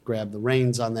grabbed the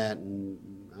reins on that, and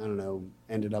I don't know,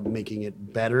 ended up making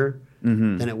it better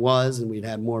than it was, and we'd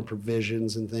had more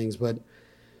provisions and things, but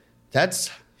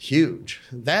that's huge.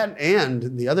 That,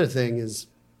 and the other thing is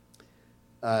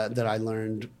that I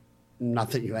learned,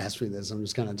 not that you asked me this, I'm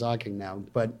just kind of talking now,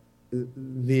 but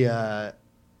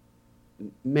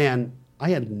I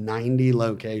had 90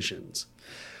 locations.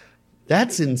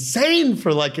 That's insane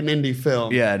for like an indie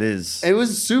film. Yeah, it is. It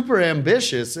was super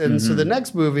ambitious. And so the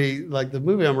next movie, like the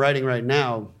movie I'm writing right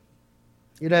now,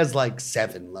 it has like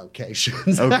 7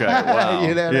 locations. Okay, wow.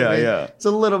 You know what I mean? Yeah. It's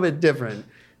a little bit different.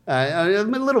 A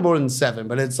little more than 7,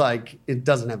 but it's like, it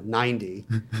doesn't have 90,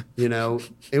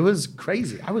 It was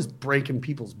crazy. I was breaking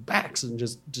people's backs and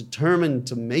just determined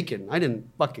to make it. And I didn't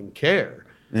fucking care.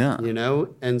 Yeah.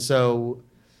 And so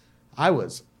I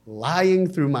was lying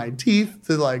through my teeth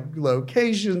to like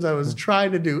locations. I was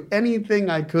trying to do anything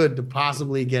I could to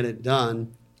possibly get it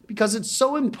done because it's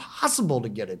so impossible to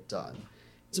get it done.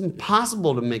 It's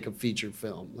impossible to make a feature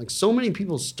film. Like so many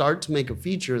people start to make a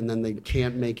feature and then they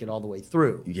can't make it all the way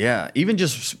through. Yeah. Even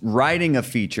just writing a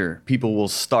feature, people will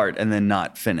start and then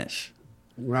not finish.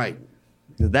 Right.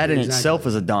 That in itself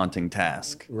is a daunting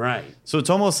task. Right. So it's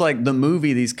almost like the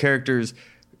movie, these characters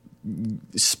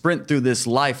sprint through this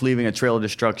life leaving a trail of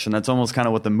destruction. That's almost kind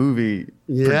of what the movie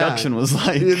production was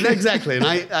like. Exactly. And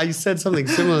I said something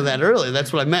similar to that earlier.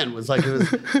 That's what I meant. Was like it was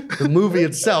the movie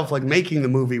itself, like making the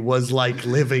movie was like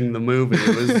living the movie.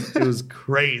 It was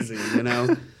crazy,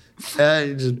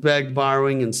 just begged,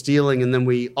 borrowing and stealing. And then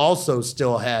we also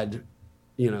still had,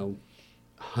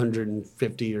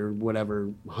 $150 or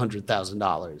whatever,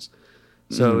 $100,000.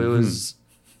 So it was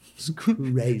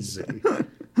crazy.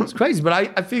 It's crazy, but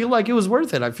I feel like it was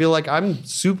worth it. I feel like I'm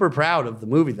super proud of the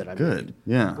movie that I made. Good.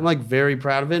 Yeah. I'm like very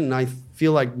proud of it, and I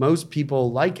feel like most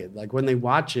people like it. Like when they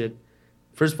watch it,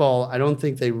 first of all, I don't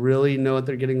think they really know what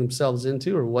they're getting themselves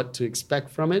into or what to expect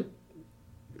from it.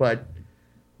 But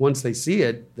once they see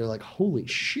it, they're like, holy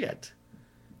shit.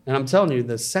 And I'm telling you,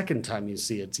 the second time you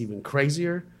see it, it's even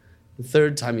crazier. The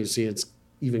third time you see it, it's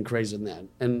even crazier than that.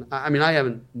 And I mean, I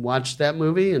haven't watched that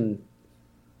movie in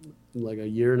like a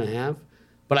year and a half,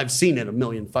 but I've seen it a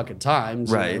million fucking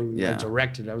times. Right, You know? yeah. I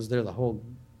directed. I was there the whole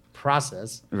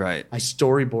process. Right. I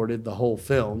storyboarded the whole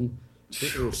film.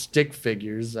 Stick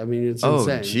figures. I mean, it's Oh,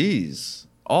 insane. geez.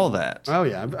 All that. Oh,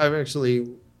 yeah. I've actually,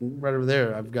 right over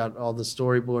there, I've got all the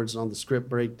storyboards and all the script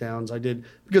breakdowns I did,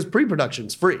 because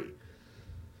pre-production's free.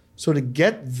 So to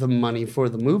get the money for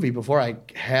the movie, before I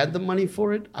had the money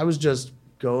for it, I was just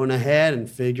going ahead and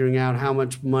figuring out how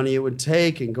much money it would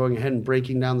take and going ahead and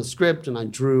breaking down the script. And I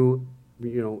drew,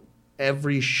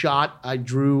 every shot, I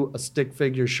drew a stick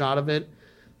figure shot of it.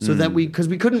 So that because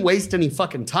we couldn't waste any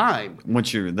fucking time.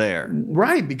 Once you're there.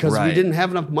 Right, because we didn't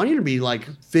have enough money to be like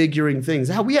figuring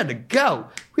things out. We had to go.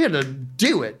 We had to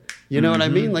do it. You know what I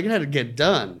mean? Like it had to get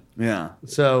done. Yeah.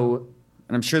 So.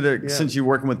 And I'm sure that since you're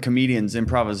working with comedians,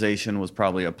 improvisation was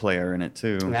probably a player in it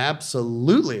too.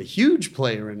 Absolutely, a huge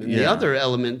player in it. And the other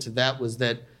element to that was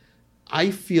that I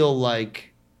feel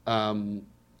like I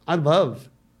love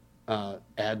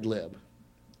ad lib.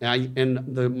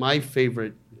 And my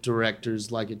favorite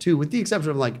directors like it too, with the exception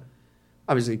of like,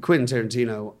 obviously Quentin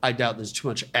Tarantino. I doubt there's too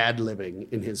much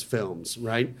ad-libbing in his films,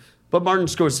 right? But Martin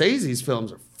Scorsese's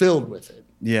films are filled with it.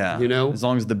 Yeah. As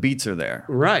long as the beats are there.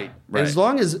 Right. As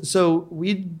long as, so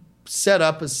we set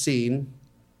up a scene.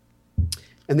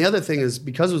 And the other thing is,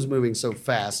 because it was moving so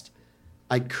fast,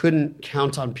 I couldn't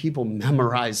count on people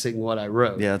memorizing what I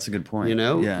wrote. Yeah, that's a good point.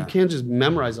 You can't just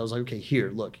memorize. I was like, okay,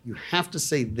 here, look, you have to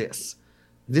say this.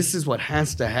 This is what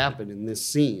has to happen in this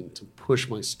scene to push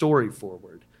my story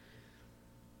forward.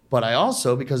 But I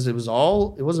also, because it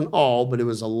wasn't all, but it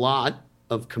was a lot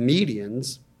of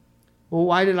comedians. Well,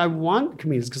 why did I want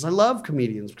comedians? Because I love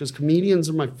comedians, because comedians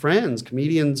are my friends.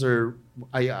 Comedians are,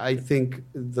 I think,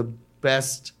 the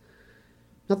best,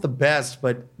 not the best,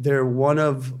 but they're one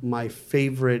of my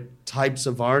favorite types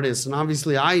of artists. And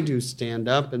obviously I do stand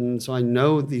up, and so I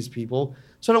know these people.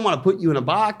 So I don't want to put you in a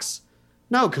box.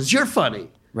 No, because you're funny.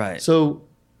 Right. So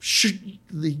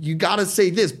you got to say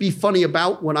this. Be funny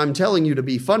about what I'm telling you to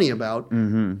be funny about,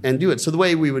 and do it. So the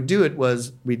way we would do it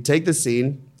was we'd take the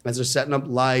scene as they're setting up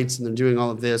lights and they're doing all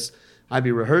of this. I'd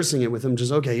be rehearsing it with them.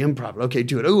 Just, okay, improv. Okay,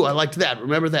 do it. Ooh, I liked that.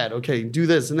 Remember that. Okay, do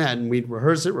this and that. And we'd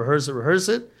rehearse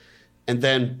it. And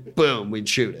then, boom, we'd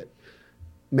shoot it.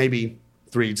 Maybe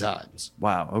 3 times.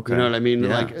 Wow, okay. You know what I mean?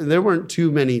 Yeah. Like, there weren't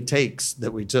too many takes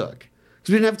that we took because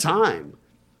we didn't have time.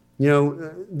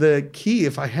 The key,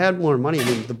 if I had more money, I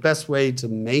mean, the best way to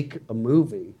make a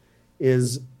movie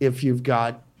is if you've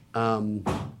got time,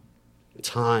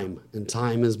 and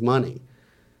time is money.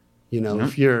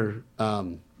 If you're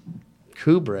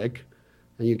Kubrick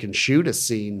and you can shoot a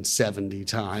scene 70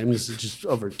 times just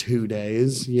over 2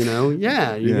 days, you're going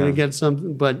to get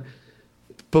something. But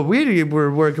we were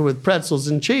working with pretzels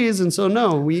and cheese, and so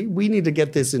no, we need to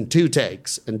get this in 2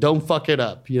 takes and don't fuck it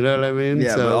up. You know what I mean?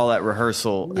 Yeah, but all that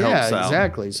rehearsal helps out. Yeah,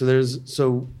 exactly.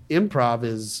 So improv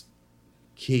is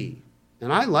key,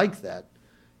 and I like that.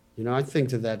 I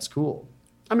think that's cool.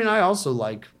 I mean, I also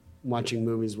like watching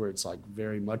movies where it's like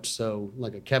very much so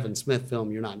like a Kevin Smith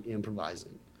film. You're not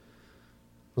improvising.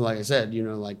 But like I said,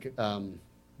 like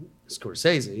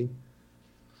Scorsese.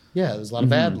 Yeah, there's a lot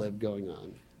of ad lib going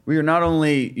on. Well,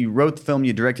 you wrote the film,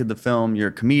 you directed the film, you're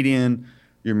a comedian,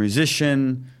 you're a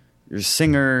musician, you're a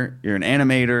singer, you're an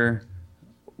animator.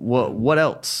 What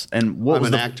else? And I'm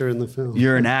an actor in the film.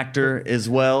 You're an actor as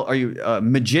well. Are you a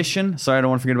magician? Sorry, I don't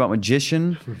want to forget about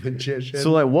magician. Magician.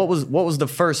 So like, what was the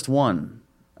first one,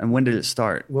 and when did it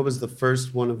start? What was the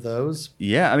first one of those?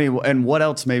 Yeah, I mean, and what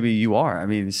else maybe you are? I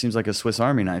mean, it seems like a Swiss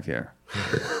Army knife here.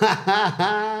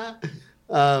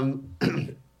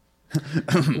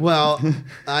 Well,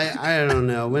 I don't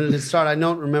know. When did it start? I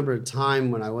don't remember a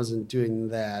time when I wasn't doing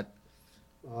that.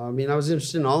 I mean, I was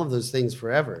interested in all of those things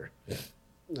forever.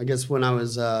 I guess when I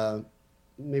was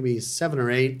maybe 7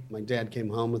 or 8, my dad came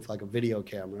home with like a video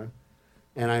camera,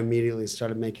 and I immediately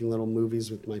started making little movies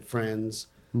with my friends.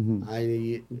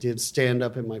 I did stand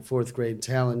up in my 4th grade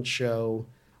talent show,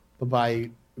 but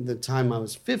by the time I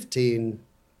was 15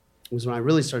 was when I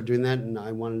really started doing that,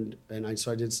 and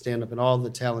so I did stand up at all the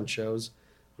talent shows.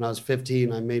 When I was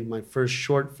 15, I made my first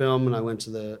short film, and I went to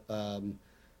the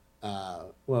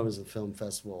what was the film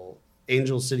festival?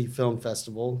 Angel City Film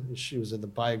Festival. She was at the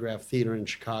Biograph Theater in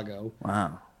Chicago.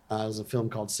 Wow. It was a film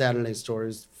called Saturday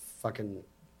Stories. Fucking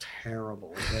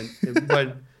terrible.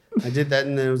 But I did that,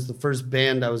 and it was the first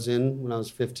band I was in when I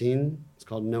was 15. It's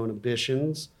called No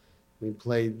Inhibitions. We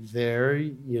played there,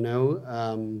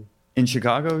 In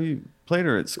Chicago, you played,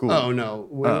 or at school? Oh, no.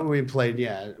 We played, we played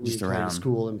around. at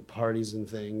school and parties and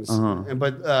things. Uh-huh.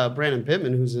 But Brandon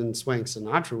Pittman, who's in Swank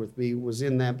Sinatra with me, was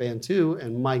in that band too.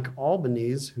 And Mike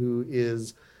Albanese, who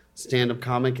is stand-up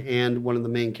comic and one of the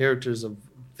main characters of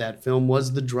that film,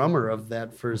 was the drummer of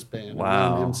that first band. Wow.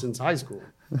 I've known him since high school.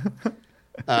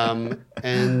 And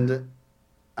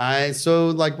when I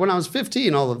was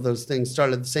 15, all of those things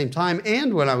started at the same time.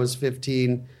 And when I was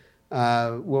 15,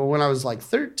 when I was like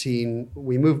 13,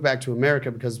 we moved back to America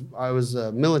because I was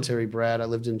a military brat. I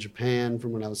lived in Japan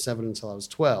from when I was 7 until I was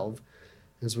 12.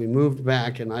 As we moved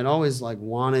back, and I'd always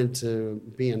wanted to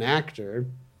be an actor,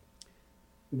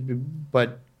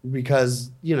 but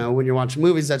because, when you're watching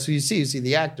movies, that's who you see. You see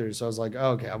the actors. So I was like,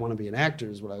 oh, okay, I want to be an actor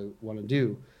is what I want to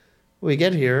do. We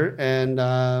get here, and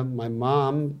my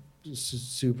mom,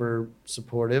 super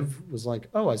supportive, was like,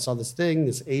 oh, I saw this thing,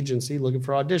 this agency looking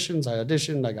for auditions. I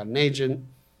auditioned. I got an agent.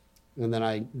 And then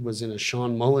I was in a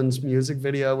Sean Mullins music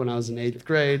video when I was in 8th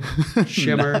grade,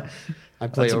 Shimmer. I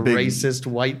play a racist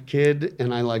white kid,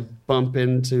 and I bump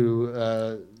into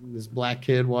this black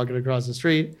kid walking across the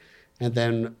street. And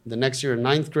then the next year in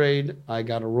 9th grade, I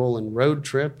got a role in Road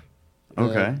Trip.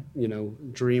 Okay.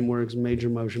 DreamWorks major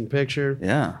motion picture.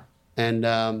 Yeah. And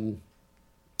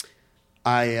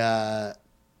I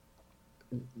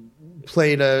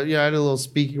played I had a little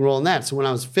speaking role in that. So when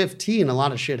I was 15, a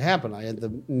lot of shit happened. I had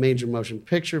the major motion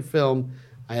picture film.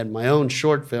 I had my own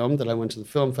short film that I went to the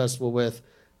film festival with.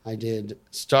 I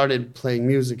started playing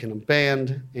music in a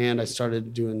band, and I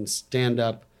started doing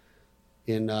stand-up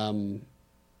in,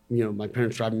 my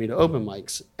parents driving me to open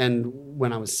mics. And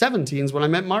when I was 17 is when I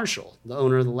met Marshall, the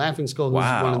owner of the Laughing Skull, who's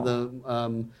one of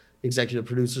the executive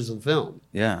producers of the film.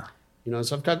 Yeah.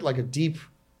 So I've got a deep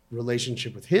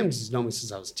relationship with him because he's known me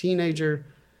since I was a teenager.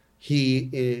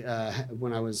 He,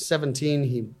 when I was 17,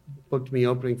 he booked me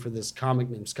opening for this comic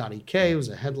named Scotty K, who was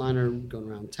a headliner going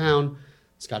around town.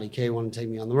 Scotty K wanted to take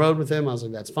me on the road with him. I was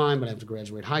like, that's fine, but I have to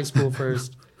graduate high school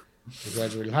first. I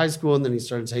graduated high school, and then he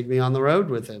started taking me on the road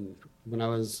with him when I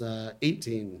was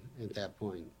 18 at that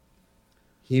point.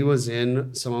 He was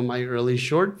in some of my early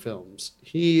short films.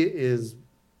 He is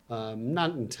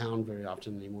not in town very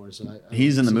often anymore. So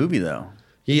He's in the movie, though.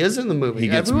 He is in the movie. He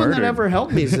gets Everyone murdered. that ever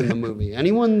helped me is in the movie.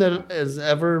 Anyone that has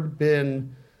ever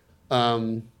been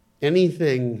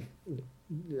anything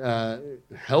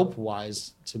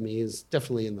help-wise to me is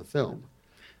definitely in the film.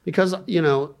 Because,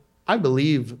 I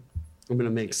believe I'm going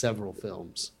to make several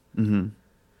films. Mm-hmm.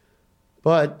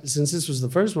 But since this was the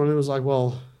first one, it was like,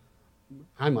 well,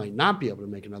 I might not be able to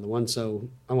make another one. So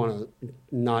I want to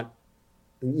not,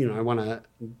 I want to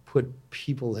put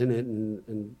people in it.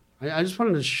 And I just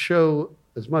wanted to show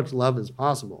as much love as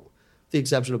possible, with the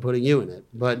exception of putting you in it.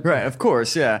 But Right, of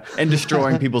course, yeah. And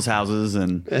destroying people's houses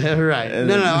and... right.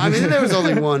 No. I mean, there was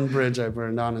only one bridge I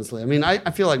burned, honestly. I mean, I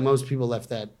feel like most people left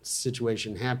that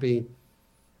situation happy.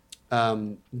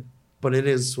 But it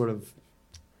is sort of,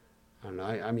 I don't know.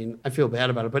 I mean, I feel bad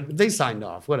about it, but they signed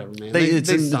off. Whatever, man.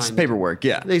 It's paperwork,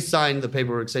 yeah. They signed the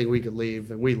paperwork saying we could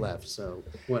leave, and we left. So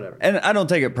whatever. And I don't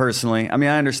take it personally. I mean,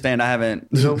 I understand. I haven't.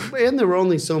 And there were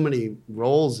only so many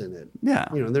roles in it. Yeah.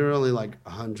 There were only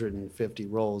 150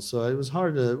 roles, so it was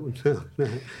hard to.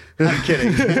 I'm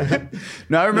kidding.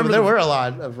 No, I remember there were a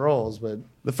lot of roles, but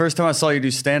the first time I saw you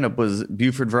do stand up was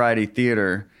Buford Variety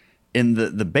Theater in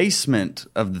the basement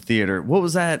of the theater. What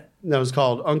was that? That was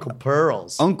called Uncle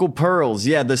Pearls. Uncle Pearls.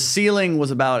 Yeah, the ceiling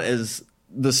was about as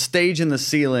the stage and the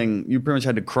ceiling. You pretty much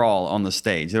had to crawl on the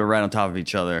stage. They were right on top of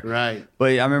each other. Right.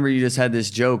 But I remember you just had this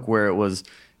joke where it was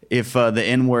if the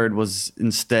N word was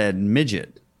instead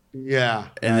midget. Yeah.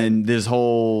 And then this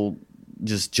whole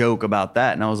just joke about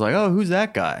that, and I was like, oh, who's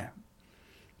that guy?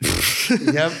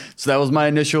 Yep. So that was my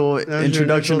initial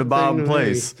introduction to Bob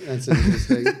Place. That's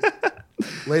interesting.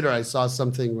 Later, I saw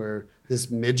something where this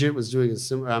midget was doing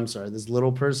this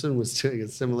little person was doing a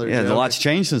similar joke. Yeah, a lot's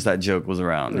changed since that joke was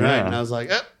around. Right, Yeah. and I was like,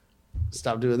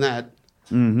 stop doing that.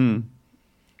 Mm-hmm.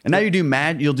 And now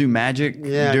you'll do magic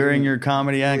during your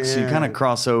comedy acts. So you kind of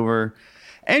cross over.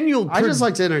 And I just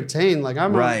like to entertain.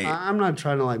 Right. I'm not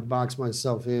trying to box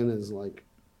myself in as I'm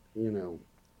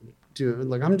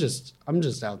just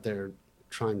out there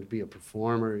trying to be a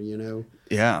performer,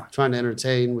 Yeah. trying to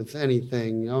entertain with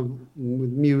anything, with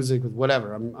music, with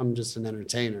whatever. I'm just an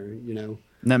entertainer, And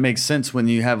that makes sense when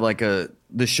you have the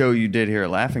show you did here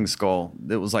at Laughing Skull.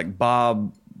 It was like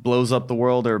Bob blows up the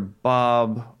world, or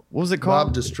Bob What was it called?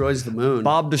 Bob Destroys the Moon.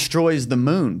 Bob Destroys the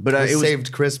Moon. But I it was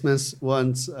saved Christmas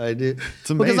once. I did. It's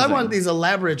amazing. Because I want these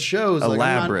elaborate shows.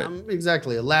 Elaborate.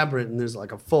 Exactly, elaborate. And there's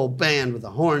like a full band with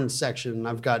a horn section. And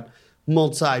I've got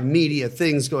multimedia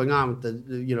things going on with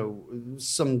the,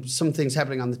 some things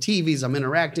happening on the TVs. I'm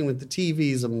interacting with the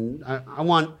TVs. I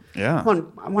want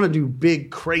to do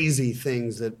big, crazy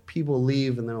things that people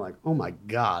leave and they're like, oh my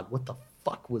God, what the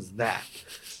fuck was that?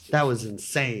 That was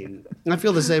insane. And I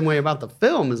feel the same way about the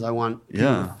film as I want.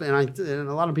 Yeah. And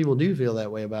a lot of people do feel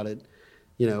that way about it,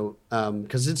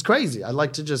 because it's crazy. I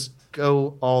like to just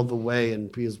go all the way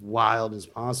and be as wild as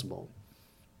possible.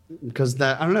 Because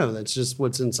I don't know, that's just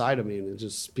what's inside of me, and it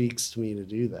just speaks to me to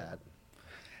do that.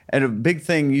 And a big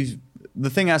thing, the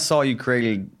thing I saw you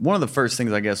created, one of the first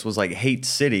things I guess was like Hate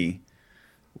City,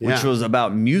 which was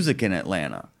about music in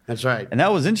Atlanta. That's right. And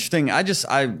that was interesting.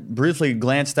 I briefly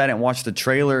glanced at it and watched the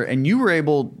trailer, and you were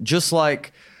able, just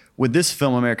like with this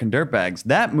film, American Dirtbags,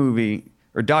 that movie,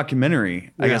 or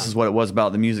documentary, I guess is what it was,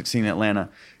 about the music scene in Atlanta.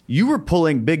 You were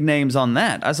pulling big names on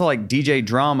that. I saw like DJ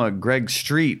Drama, Greg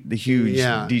Street, the huge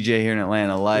DJ here in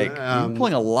Atlanta. Like, you were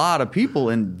pulling a lot of people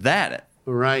in that.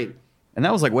 Right. And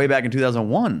that was like way back in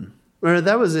 2001.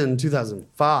 That was in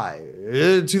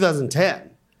 2005, 2010.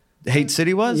 Hate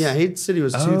City was? Yeah, Hate City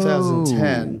was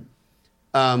 2010.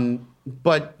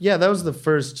 But yeah, that was the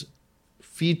first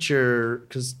feature,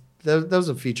 because that was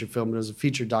a feature film, but it was a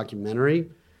feature documentary.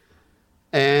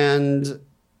 And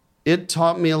it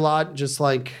taught me a lot, just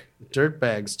like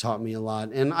Dirtbags taught me a lot.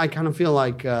 And I kind of feel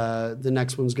like the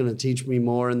next one's going to teach me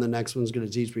more, and the next one's going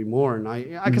to teach me more. And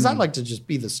because I like to just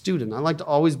be the student. I like to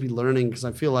always be learning, because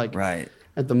I feel like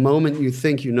at the moment you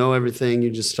think you know everything, you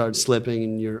just start slipping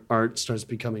and your art starts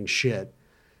becoming shit,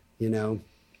 And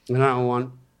I don't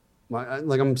want,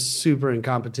 I'm super in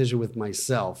competition with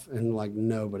myself and like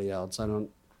nobody else. I don't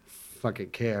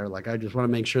fucking care. Like, I just want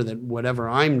to make sure that whatever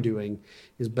I'm doing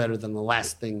is better than the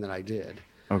last thing that I did.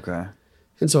 Okay.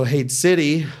 And so Hate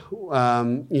City,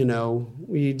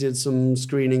 we did some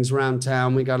screenings around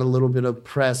town. We got a little bit of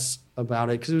press about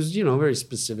it because it was, very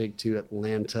specific to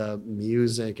Atlanta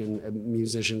music and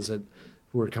musicians who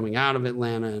were coming out of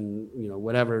Atlanta and,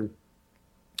 whatever.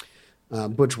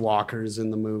 Butch Walker's in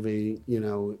the movie,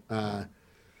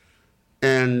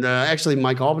 and actually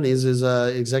Mike Albanese is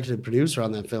an executive producer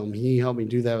on that film. He helped me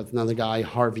do that with another guy,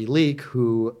 Harvey Leak,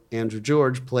 who Andrew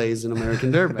George plays in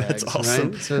American Dirtbags. That's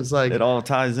awesome. Right? So it's like it all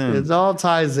ties in. It all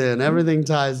ties in. Everything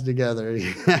ties together.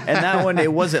 And that one,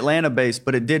 it was Atlanta based,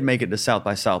 but it did make it to South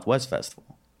by Southwest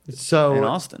Festival. So in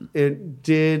Austin, it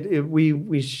did. We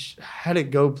had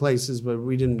it go places, but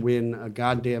we didn't win a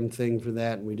goddamn thing for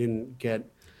that, and we didn't get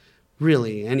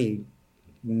really any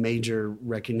major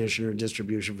recognition or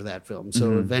distribution for that film.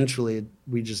 So eventually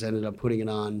we just ended up putting it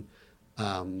on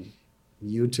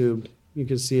YouTube. You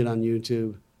can see it on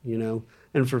YouTube,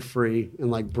 and for free, and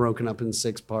like broken up in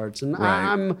 6 parts. And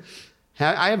I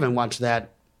haven't watched that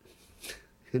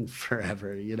in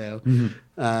forever,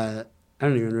 I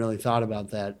haven't even really thought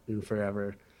about that in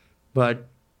forever. But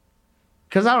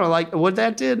because I don't know, like what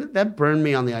that did, that burned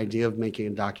me on the idea of making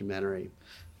a documentary.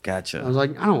 Gotcha. I was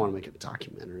like, I don't want to make a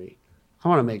documentary. I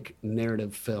want to make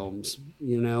narrative films,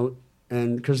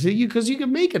 and because you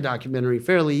can make a documentary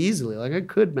fairly easily. Like, I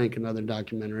could make another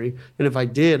documentary, and if I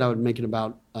did, I would make it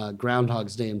about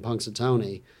Groundhog's Day in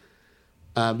Punxsutawney,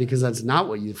 because that's not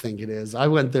what you think it is. I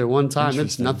went there one time.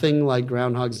 It's nothing like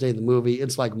Groundhog's Day, the movie.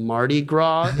 It's like Mardi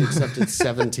Gras, except it's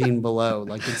 17 below.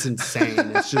 Like, it's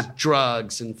insane. It's just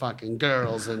drugs and fucking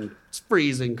girls, and it's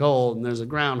freezing cold, and there's a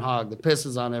groundhog that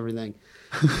pisses on everything.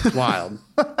 It's wild.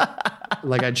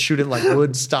 Like, I'd shoot it like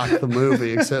Woodstock the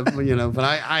movie, except, but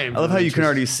I love how you can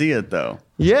already see it, though.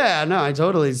 Yeah, no, I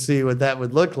totally see what that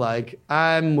would look like.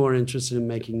 I'm more interested in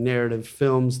making narrative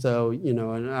films, though,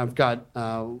 and I've got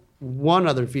one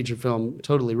other feature film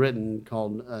totally written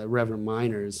called Reverend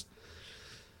Minors.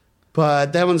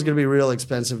 But that one's going to be real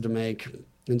expensive to make.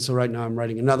 And so right now I'm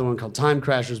writing another one called Time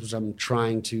Crashers, which I'm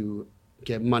trying to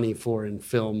get money for in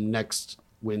film next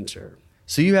winter.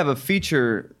 So you have a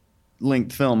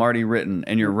feature-length film already written,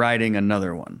 and you're writing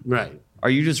another one. Right. Are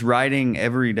you just writing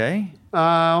every day?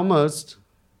 Almost.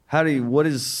 How did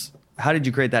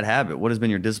you create that habit? What has been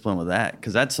your discipline with that?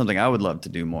 Because that's something I would love to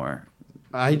do more.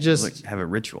 I just have a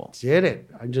ritual. Did it.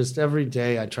 Every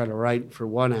day I try to write for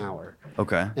 1 hour.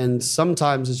 Okay. And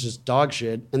sometimes it's just dog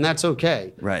shit, and that's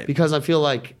okay. Right. Because I feel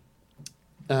like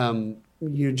you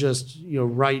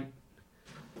write.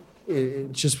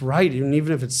 Just write, and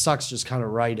even if it sucks, just kind of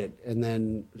write it, and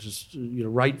then just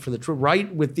write for the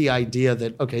write with the idea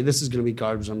that, okay, this is going to be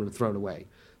garbage, I'm going to throw it away.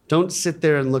 Don't sit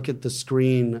there and look at the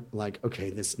screen like, okay,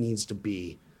 this needs to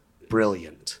be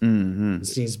brilliant.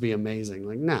 This needs to be amazing.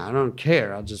 Like, nah, I don't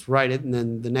care. I'll just write it, and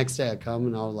then the next day I come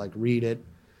and I'll like read it,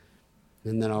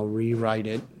 and then I'll rewrite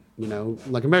it. You know,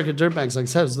 like American Dirtbags, like I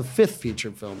said, was the 5th feature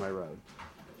film I wrote,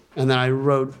 and then I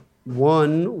wrote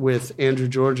one with Andrew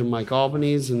George and Mike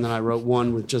Albanese, and then I wrote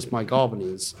one with just Mike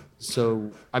Albanese.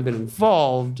 So I've been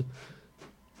involved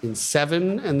in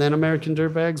 7 and then American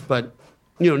Dirtbags, but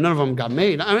you know, none of them got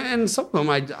made. And some of them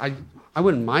I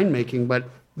wouldn't mind making, but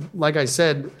like I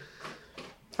said,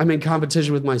 I'm in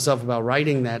competition with myself about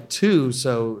writing that too.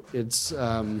 So it's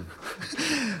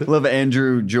Love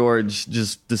Andrew George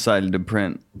just decided to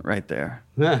print right there.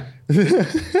 yeah.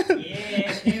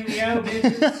 Yeah, here we go,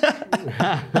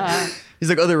 bitches. He's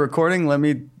like, oh, they're recording? Let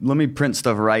me print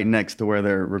stuff right next to where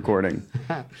they're recording.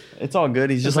 It's all good.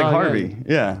 He's just It's like all Harvey. good.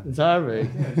 Yeah. It's Harvey.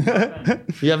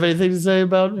 You have anything to say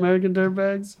about American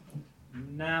Dirtbags?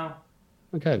 No.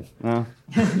 Okay. Well,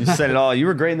 you said it all. You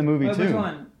were great in the movie Which too.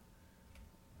 one?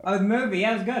 Oh, the movie.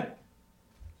 Yeah, it was good.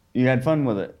 You had fun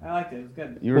with it. I liked it. It was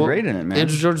good. You were great in it, man.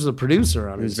 Andrew George was a producer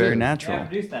on it. It was very too. natural. Yeah, I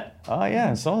produced that. Oh yeah,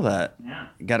 I saw that. Yeah.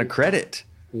 Got a credit.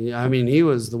 Yeah, I mean, he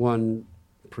was the one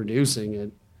producing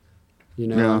it. You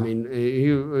know, Yeah. I mean,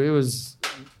 he was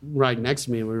right next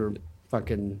to me, and we were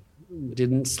fucking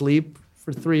didn't sleep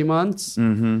for 3 months.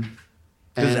 Mm-hmm.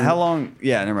 And- How long?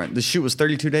 Yeah, never mind. The shoot was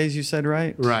 32 days. You said,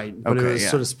 right? Right, but it Okay, was yeah.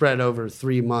 sort of spread over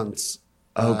 3 months.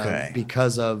 Okay.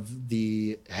 Because of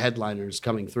the headliners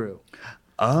coming through.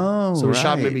 Oh, So we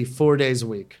shot right. maybe 4 days a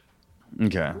week.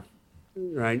 Okay.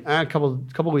 Right, a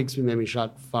couple weeks we maybe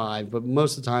shot 5, but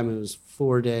most of the time it was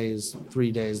 4 days,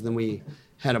 3 days. Then we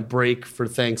had a break for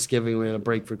Thanksgiving. We had a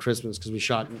break for Christmas because we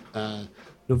shot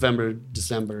November,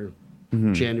 December,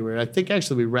 Mm-hmm. January. I think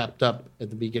actually we wrapped up at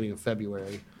the beginning of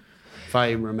February, if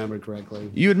I remember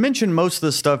correctly. You had mentioned most of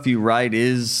the stuff you write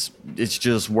it's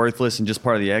just worthless and just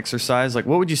part of the exercise. Like,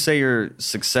 what would you say your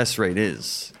success rate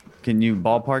is? Can you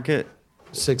ballpark it?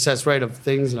 Success rate of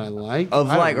things that I like, Of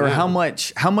I don't like, or know.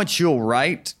 how much you'll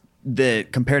write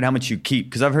that compared to how much you keep?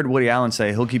 Because I've heard Woody Allen say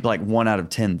he'll keep like 1 out of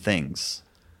 10 things.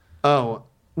 Oh,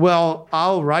 well,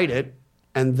 I'll write it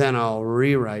and then I'll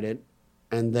rewrite it.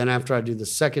 And then after I do the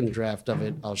second draft of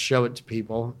it, I'll show it to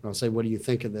people. And I'll say, what do you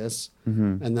think of this?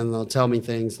 Mm-hmm. And then they'll tell me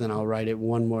things. Then I'll write it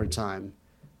one more time,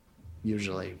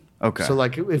 usually. Okay. So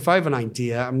like if I have an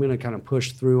idea, I'm going to kind of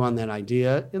push through on that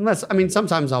idea.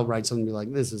 Sometimes I'll write something and be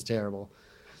like, this is terrible.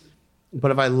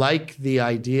 But if I like the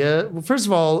idea, well, first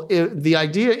of all, the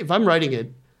idea, if I'm writing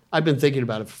it, I've been thinking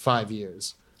about it for 5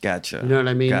 years. Gotcha. You know what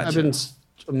I mean? Gotcha. I've been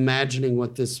imagining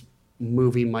what this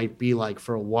movie might be like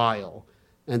for a while.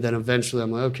 And then eventually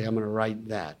I'm like, okay, I'm going to write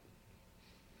that.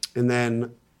 And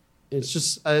then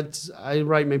I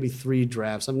write maybe 3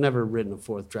 drafts. I've never written a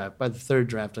 4th draft. By the 3rd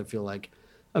draft, I feel like,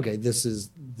 okay, this is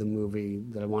the movie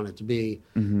that I want it to be.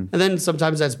 Mm-hmm. And then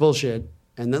sometimes that's bullshit.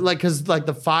 And then because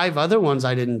the 5 other ones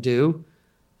I didn't do,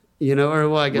 you know, or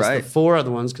well, I guess Right. the 4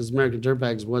 other ones, because American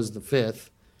Dirtbags was the 5th.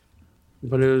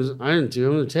 But I didn't do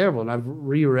them. They're terrible. And I've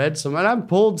reread some, and I've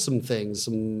pulled some things,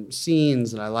 some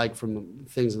scenes that I like from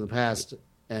things in the past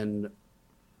and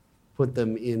put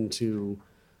them into,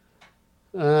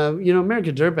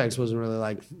 American Dirtbags wasn't really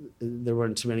like, there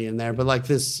weren't too many in there. But like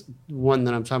this one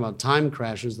that I'm talking about, Time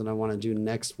Crashers, that I want to do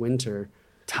next winter.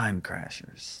 Time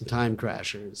Crashers. Time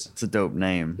Crashers. It's a dope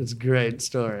name. It's a great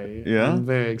story. Yeah? I'm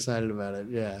very excited about it.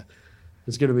 Yeah.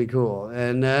 It's going to be cool.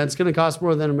 And it's going to cost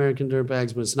more than American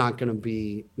Dirtbags, but it's still going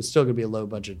to be a low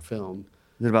budget film.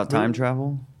 Is it about time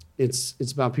travel? It's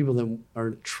about people that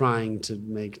are trying to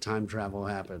make time travel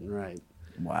happen, right?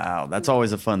 Wow, that's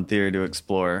always a fun theory to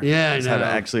explore. Yeah, I Just how to know.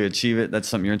 actually achieve it. That's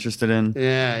something you're interested in.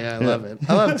 Yeah, I love it.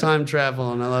 I love time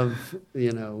travel, and I love,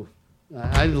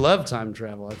 I love time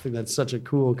travel. I think that's such a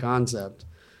cool concept.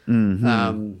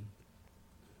 Mm-hmm.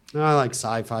 I like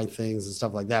sci-fi things and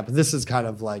stuff like that, but this is kind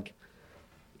of like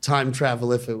time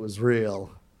travel if it was real.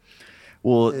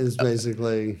 Well, Is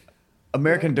basically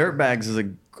American Dirtbags is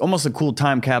almost a cool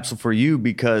time capsule for you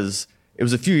because it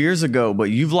was a few years ago, but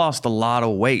you've lost a lot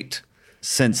of weight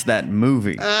since that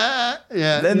movie. yeah.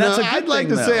 Then that's a good I'd like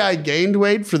thing, to say though. I gained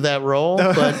weight for that role,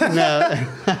 but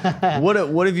no.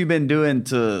 What have you been doing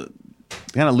to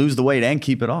kind of lose the weight and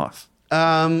keep it off?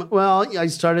 Well, I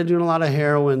started doing a lot of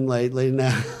heroin lately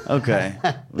now. Okay.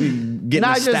 Get No,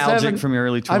 I just nostalgic haven't- from your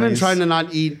early 20s. I've been trying to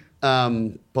not eat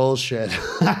bullshit.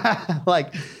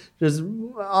 Like, just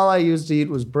all I used to eat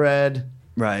was bread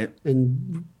Right.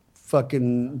 and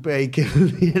fucking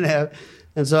bacon, you know.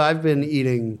 And so I've been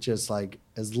eating just like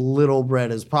as little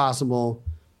bread as possible.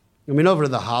 I mean, over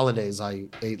the holidays, I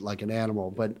ate like an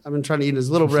animal, but I've been trying to eat as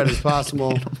little bread as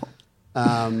possible.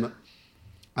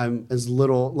 I'm as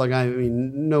little, like, I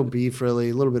mean, no beef really,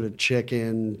 a little bit of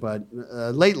chicken, but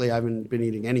lately I haven't been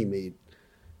eating any meat,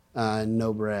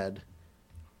 no bread.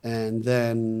 And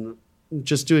then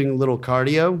just doing a little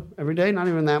cardio every day, not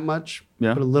even that much,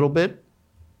 Yeah. but a little bit.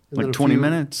 And then Like a 20 few-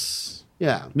 minutes?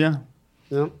 Yeah. Yeah.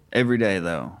 Yeah. Every day,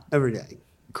 though. Every day.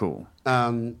 Cool.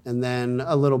 And then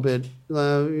a little bit,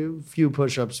 few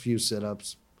push-ups, few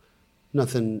sit-ups,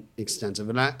 nothing extensive.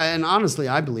 And honestly,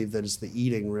 I believe that it's the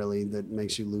eating really that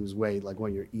makes you lose weight, like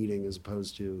what you're eating as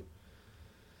opposed to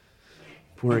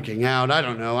working out. I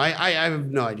don't know. I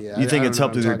have no idea. You think I it's don't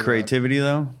helped know with what your I'm talking creativity,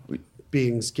 though? about.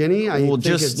 Being skinny? I Well, think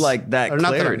just it's- like that or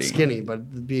not that I'm clarity. skinny,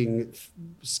 but being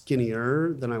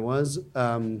skinnier than I was.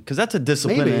 Because that's a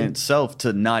discipline Maybe. in itself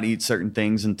to not eat certain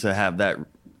things and to have that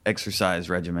exercise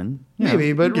regimen. You know,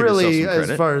 Maybe, but give yourself really, some as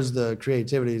credit. far as the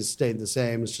creativity has stayed the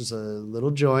same, it's just a little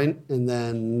joint and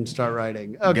then start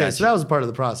writing. Okay, Gotcha. so that was part of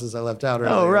the process I left out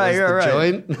earlier. Oh, right, was the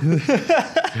right.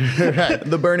 joint. Right.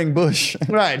 The burning bush.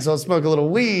 Right, so I'll smoke a little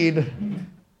weed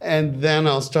and then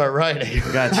I'll start writing.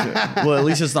 Gotcha. Well, at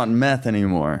least it's not meth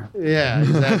anymore. Yeah,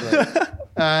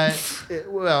 exactly.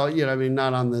 Well, you know, I mean,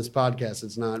 not on this podcast,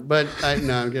 it's not. But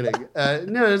no, I'm kidding.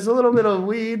 No, there's a little bit of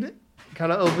weed.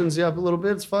 Kind of opens you up a little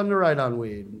bit. It's fun to write on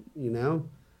weed, you know?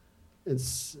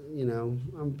 It's, you know,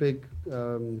 I'm a big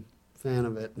fan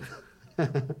of it.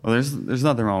 Well, there's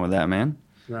nothing wrong with that, man.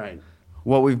 Right.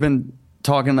 Well, we've been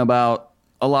talking about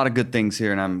a lot of good things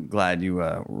here, and I'm glad you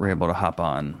were able to hop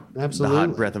on Absolutely. the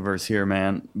hot breathiverse here,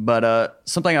 man. But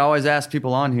something I always ask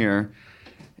people on here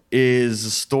is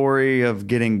a story of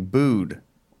getting booed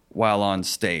while on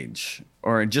stage,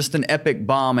 or just an epic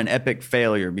bomb, an epic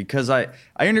failure. Because I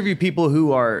interview people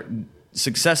who are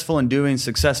successful in doing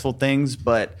successful things,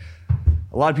 but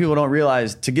a lot of people don't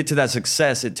realize to get to that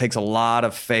success, it takes a lot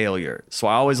of failure. So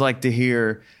I always like to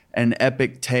hear an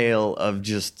epic tale of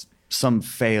just some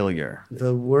failure.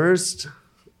 The worst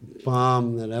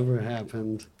bomb that ever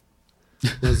happened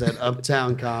was at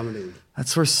Uptown Comedy.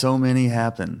 That's where so many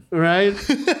happen. Right?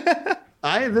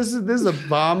 This is a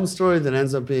bomb story that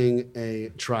ends up being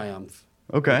a triumph.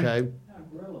 Okay. Okay.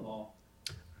 Gorilla Ball.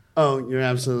 Oh, you're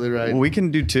absolutely right. Well, we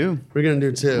can do two. We're gonna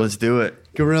do two. Let's do it.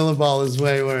 Gorilla Ball is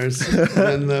way worse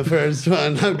than the first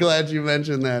one. I'm glad you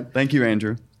mentioned that. Thank you,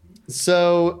 Andrew.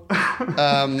 So,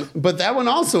 but that one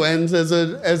also ends as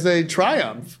a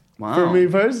triumph Wow. for me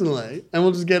personally, and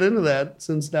we'll just get into that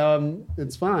since now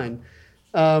it's fine.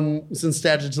 Since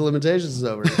statute of limitations is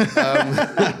over.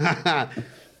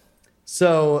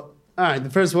 So, all right, the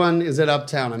first one is at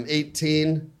Uptown. I'm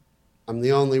 18. I'm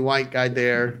the only white guy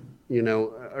there, you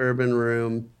know, urban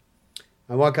room.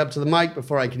 I walk up to the mic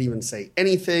before I can even say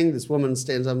anything. This woman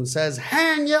stands up and says,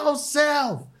 "Hang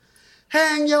yourself!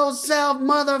 Hang yourself,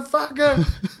 motherfucker!"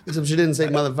 Except she didn't say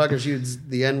motherfucker, she used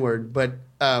the N-word. But,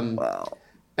 Wow.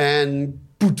 and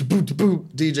boot, boot,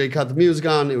 boot, DJ cut the music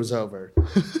on, it was over.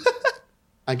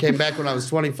 I came back when I was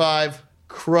 25,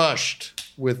 crushed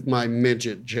with my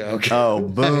midget joke. Oh,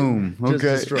 boom. Just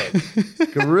Okay.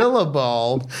 destroyed. Gorilla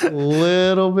Ball,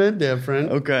 little bit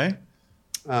different. Okay.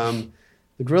 The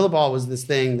Gorilla Ball was this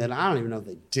thing that I don't even know if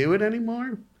they do it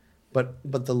anymore, but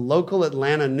the local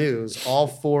Atlanta news, all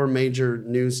four major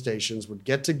news stations would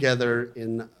get together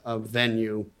in a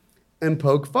venue and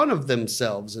poke fun of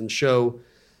themselves and show,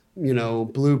 you know,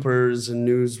 bloopers and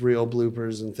newsreel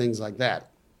bloopers and things like that.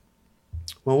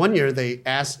 Well, one year they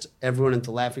asked everyone at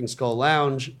the Laughing Skull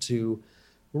Lounge to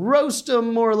roast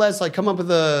them more or less, like come up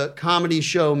with a comedy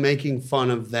show making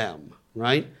fun of them,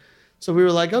 right? So we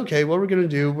were like, okay, what we're going to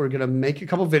do, we're going to make a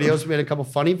couple videos. We made a couple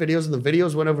funny videos, and the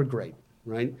videos went over great,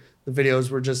 right? The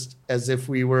videos were just as if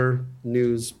we were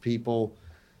news people,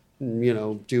 you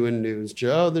know, doing news.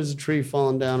 Oh, there's a tree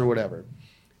falling down or whatever.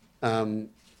 And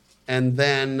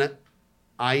then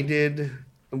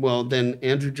then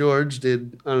Andrew George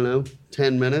did, I don't know,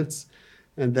 10 minutes.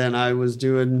 And then I was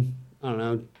doing, I don't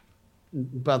know,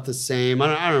 about the same. I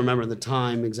don't remember the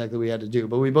time exactly we had to do,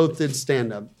 but we both did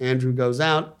stand up. Andrew goes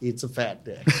out, eats a fat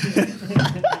dick.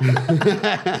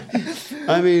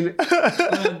 I mean,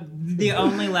 The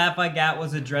only laugh I got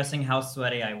was addressing how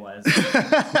sweaty I was.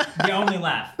 The only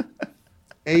laugh.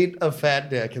 ate a fat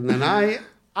dick. And then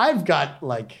I've got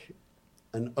like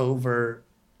an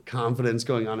overconfidence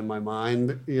going on in my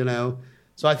mind, you know?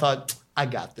 So I thought, I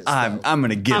got this. I'm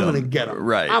gonna get him. I'm gonna get him.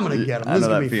 Right. I'm gonna get him. I This is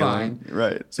know gonna that be feeling. fine.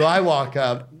 Right. So I walk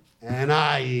up and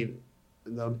I eat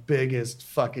the biggest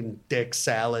fucking dick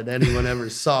salad anyone ever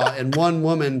saw. And one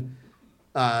woman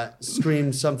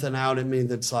screamed something out at me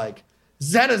that's like,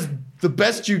 "Is that the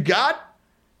best you got?"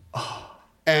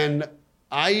 And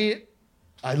I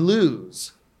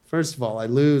lose. First of all, I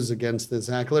lose against this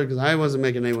heckler because I wasn't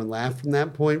making anyone laugh from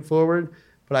that point forward.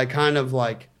 but I kind of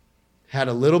like had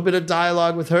a little bit of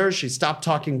dialogue with her. She stopped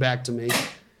talking back to me.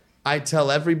 I tell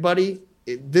everybody,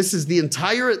 this is the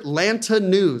entire Atlanta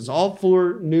news. All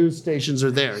 4 news stations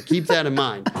are there. Keep that in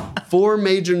mind. 4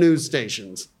 major news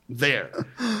stations there.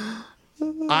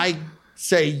 I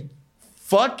say,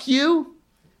 fuck you.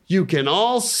 You can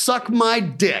all suck my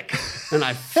dick. And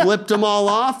I flipped them all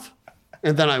off.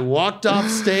 And then I walked off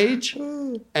stage.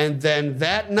 And then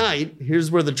that night,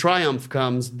 here's where the triumph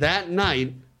comes. That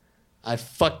night, I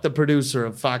fucked the producer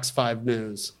of Fox 5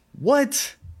 News.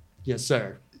 What? Yes,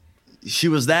 sir. She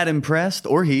was that impressed,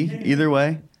 or he, either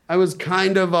way. I was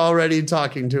kind of already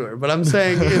talking to her, but I'm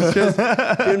saying it's just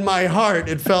in my heart,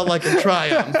 it felt like a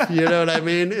triumph. You know what I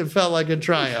mean? It felt like a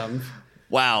triumph.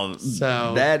 Wow.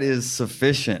 So that is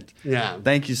sufficient. Yeah.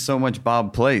 Thank you so much,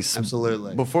 Bob Place.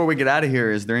 Absolutely. Before we get out of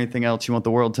here, is there anything else you want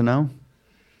the world to know?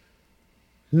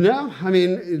 No, I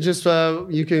mean, just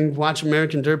you can watch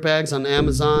American Dirtbags on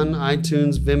Amazon,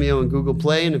 iTunes, Vimeo, and Google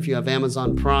Play. And if you have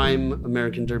Amazon Prime,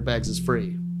 American Dirtbags is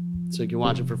free. So you can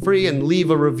watch it for free and leave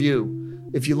a review.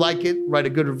 If you like it, write a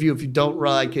good review. If you don't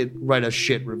like it, write a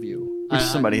shit review. Which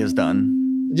somebody has done.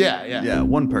 Yeah. Yeah,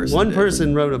 one person. One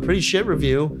person wrote a pretty shit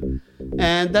review,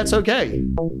 and that's okay.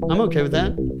 I'm okay with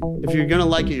that. If you're gonna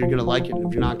like it, you're gonna like it. And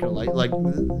if you're not gonna like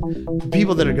the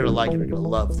people that are gonna like it are gonna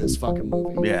love this fucking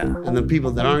movie. Yeah. And the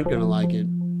people that aren't gonna like it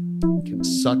can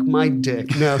suck my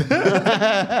dick. No.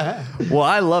 Well,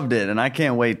 I loved it, and I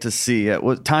can't wait to see it.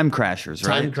 What Time Crashers,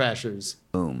 right? Time Crashers.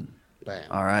 Boom. Bam.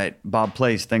 All right, Bob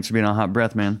Place. Thanks for being on Hot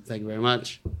Breath, man. Thank you very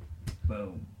much.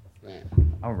 Boom.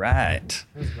 Bam. All right.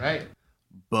 That's great.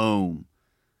 Boom.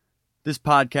 This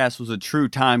podcast was a true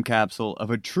time capsule of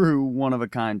a true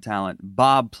one-of-a-kind talent,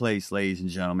 Bob Place, ladies and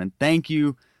gentlemen. Thank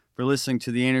you for listening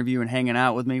to the interview and hanging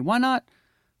out with me. Why not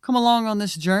come along on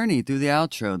this journey through the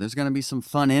outro? There's going to be some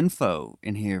fun info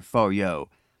in here for yo.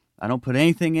 I don't put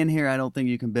anything in here I don't think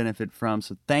you can benefit from,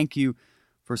 so thank you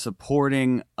for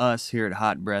supporting us here at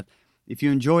Hot Breath. If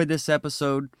you enjoyed this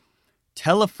episode,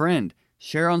 tell a friend.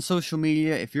 Share on social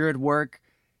media. If you're at work,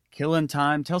 killing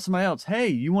time, tell somebody else, hey,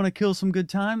 you want to kill some good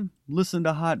time? Listen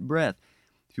to Hot Breath.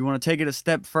 If you want to take it a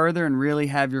step further and really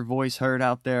have your voice heard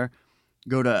out there,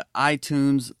 go to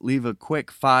iTunes, leave a quick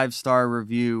 5-star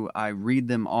review. I read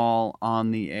them all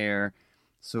on the air,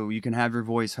 so you can have your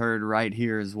voice heard right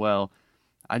here as well.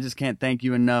 I just can't thank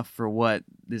you enough for what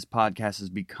this podcast has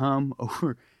become.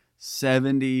 Over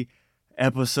 70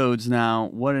 episodes now.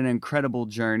 What an incredible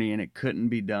journey, and it couldn't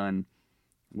be done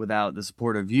without the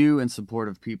support of you and support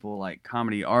of people like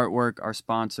Comedy Artwork, our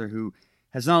sponsor, who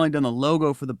has not only done the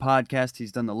logo for the podcast,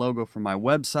 he's done the logo for my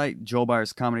website,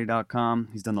 joelbyerscomedy.com.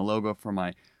 He's done the logo for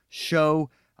my show.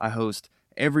 I host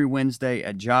every Wednesday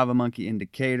at Java Monkey in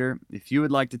Decatur. If you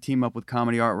would like to team up with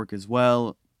Comedy Artwork as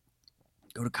well,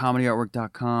 go to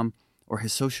comedyartwork.com or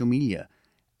his social media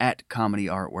at Comedy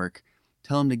Artwork.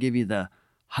 Tell him to give you the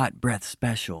Hot Breath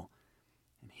special.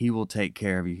 He will take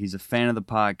care of you. He's a fan of the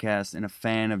podcast and a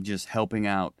fan of just helping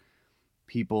out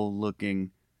people looking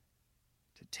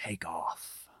to take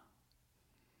off.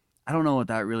 I don't know what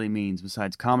that really means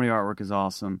besides Comedy Artwork is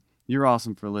awesome. You're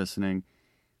awesome for listening.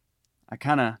 I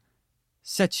kind of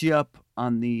set you up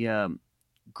on the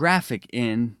graphic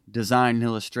in design and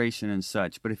illustration and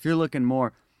such. But if you're looking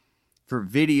more for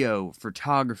video,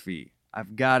 photography,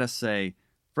 I've got to say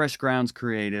Fresh Grounds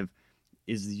Creative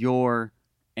is your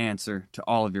answer to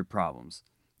all of your problems.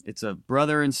 It's a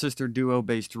brother and sister duo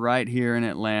based right here in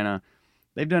Atlanta.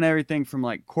 They've done everything from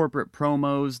like corporate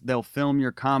promos. They'll film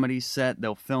your comedy set.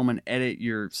 They'll film and edit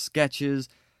your sketches.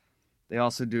 They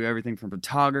also do everything from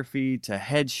photography to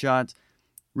headshots.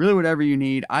 Really whatever you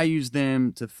need. I use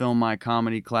them to film my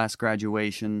comedy class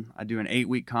graduation. I do an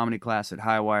 8-week comedy class at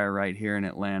Highwire right here in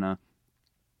Atlanta.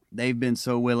 They've been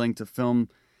so willing to film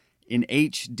in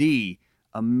HD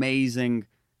amazing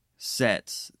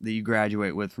sets that you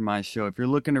graduate with for my show. If you're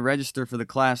looking to register for the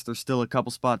class, there's still a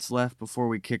couple spots left before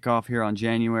we kick off here on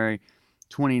January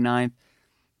 29th.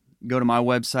 Go to my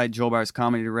website, Joel Byers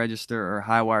Comedy, to register, or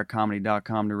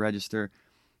highwirecomedy.com to register.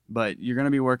 But you're going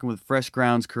to be working with Fresh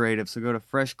Grounds Creative, so go to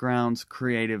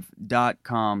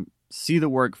freshgroundscreative.com. See the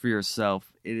work for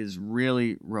yourself. It is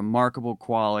really remarkable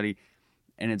quality,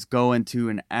 and it's going to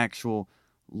an actual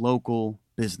local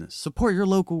business. Support your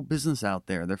local business out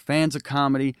there. They're fans of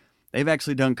comedy. They've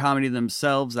actually done comedy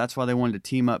themselves. That's why they wanted to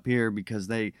team up here, because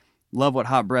they love what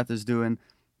Hot Breath is doing.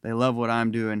 They love what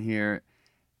I'm doing here,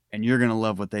 and you're going to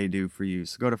love what they do for you.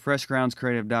 So go to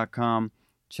freshgroundscreative.com,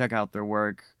 check out their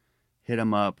work, hit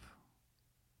them up,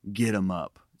 get them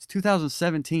up. It's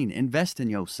 2017. Invest in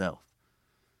yourself.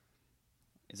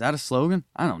 Is that a slogan?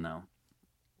 I don't know.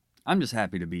 I'm just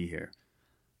happy to be here.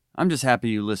 I'm just happy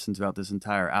you listened throughout this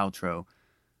entire outro,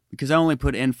 because I only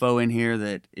put info in here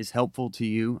that is helpful to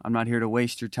you. I'm not here to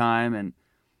waste your time, and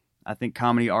I think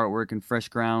Comedy Artwork and Fresh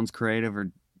Grounds Creative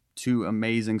are two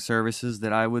amazing services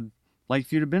that I would like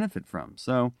for you to benefit from.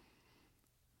 So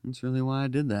that's really why I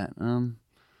did that. I don't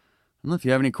know if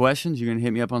you have any questions. You can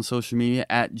hit me up on social media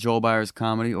at Joel Byers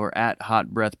Comedy or at Hot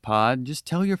Breath Pod. Just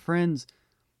tell your friends,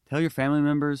 tell your family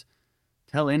members,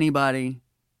 tell anybody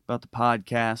about the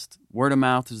podcast. Word of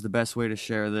mouth is the best way to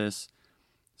share this.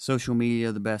 Social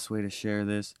media, the best way to share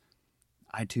this.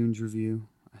 iTunes review.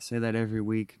 I say that every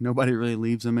week. Nobody really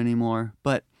leaves them anymore.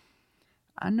 But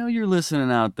I know you're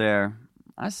listening out there.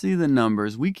 I see the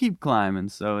numbers. We keep climbing.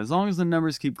 So as long as the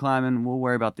numbers keep climbing, we'll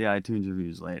worry about the iTunes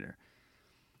reviews later.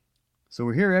 So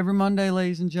we're here every Monday,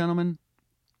 ladies and gentlemen.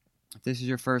 If this is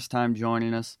your first time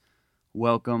joining us,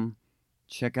 welcome.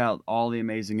 Check out all the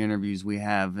amazing interviews we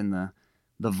have in the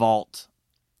vault.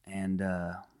 And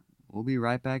we'll be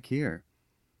right back here.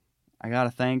 I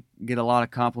got to get a lot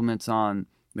of compliments on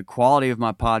the quality of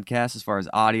my podcast as far as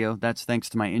audio. That's thanks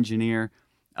to my engineer,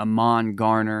 Amon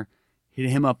Garner. Hit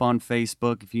him up on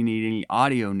Facebook if you need any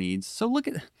audio needs. So look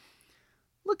at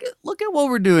what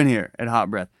we're doing here at Hot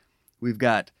Breath. We've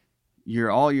got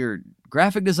all your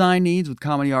graphic design needs with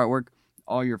Comedy Artwork,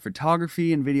 all your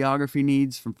photography and videography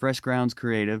needs from Fresh Grounds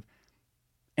Creative,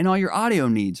 and all your audio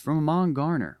needs from Amon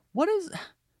Garner. What is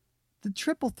the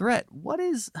triple threat? What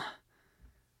is...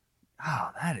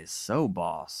 Oh, that is so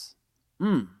boss.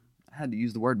 I had to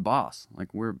use the word boss,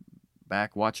 like we're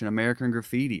back watching American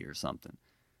Graffiti or something.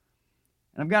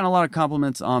 And I've gotten a lot of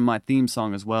compliments on my theme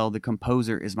song as well. The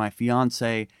composer is my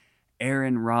fiance,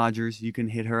 Erin Rogers. You can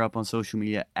hit her up on social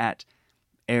media at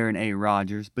Erin A.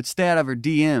 Rogers, but stay out of her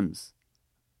DMs.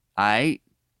 Aight?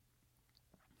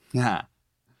 Yeah.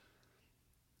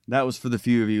 That was for the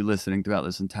few of you listening throughout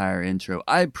this entire intro.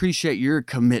 I appreciate your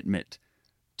commitment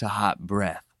to Hot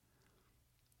Breath.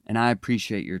 And I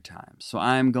appreciate your time. So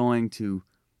I'm going to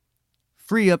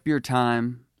free up your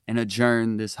time and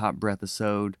adjourn this Hot Breath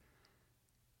episode.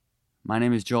 My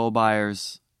name is Joel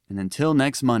Byers. And until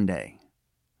next Monday,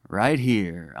 right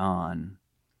here on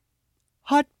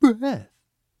Hot Breath.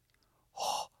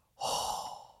 Hot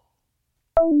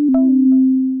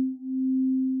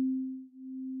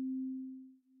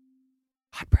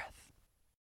Breath.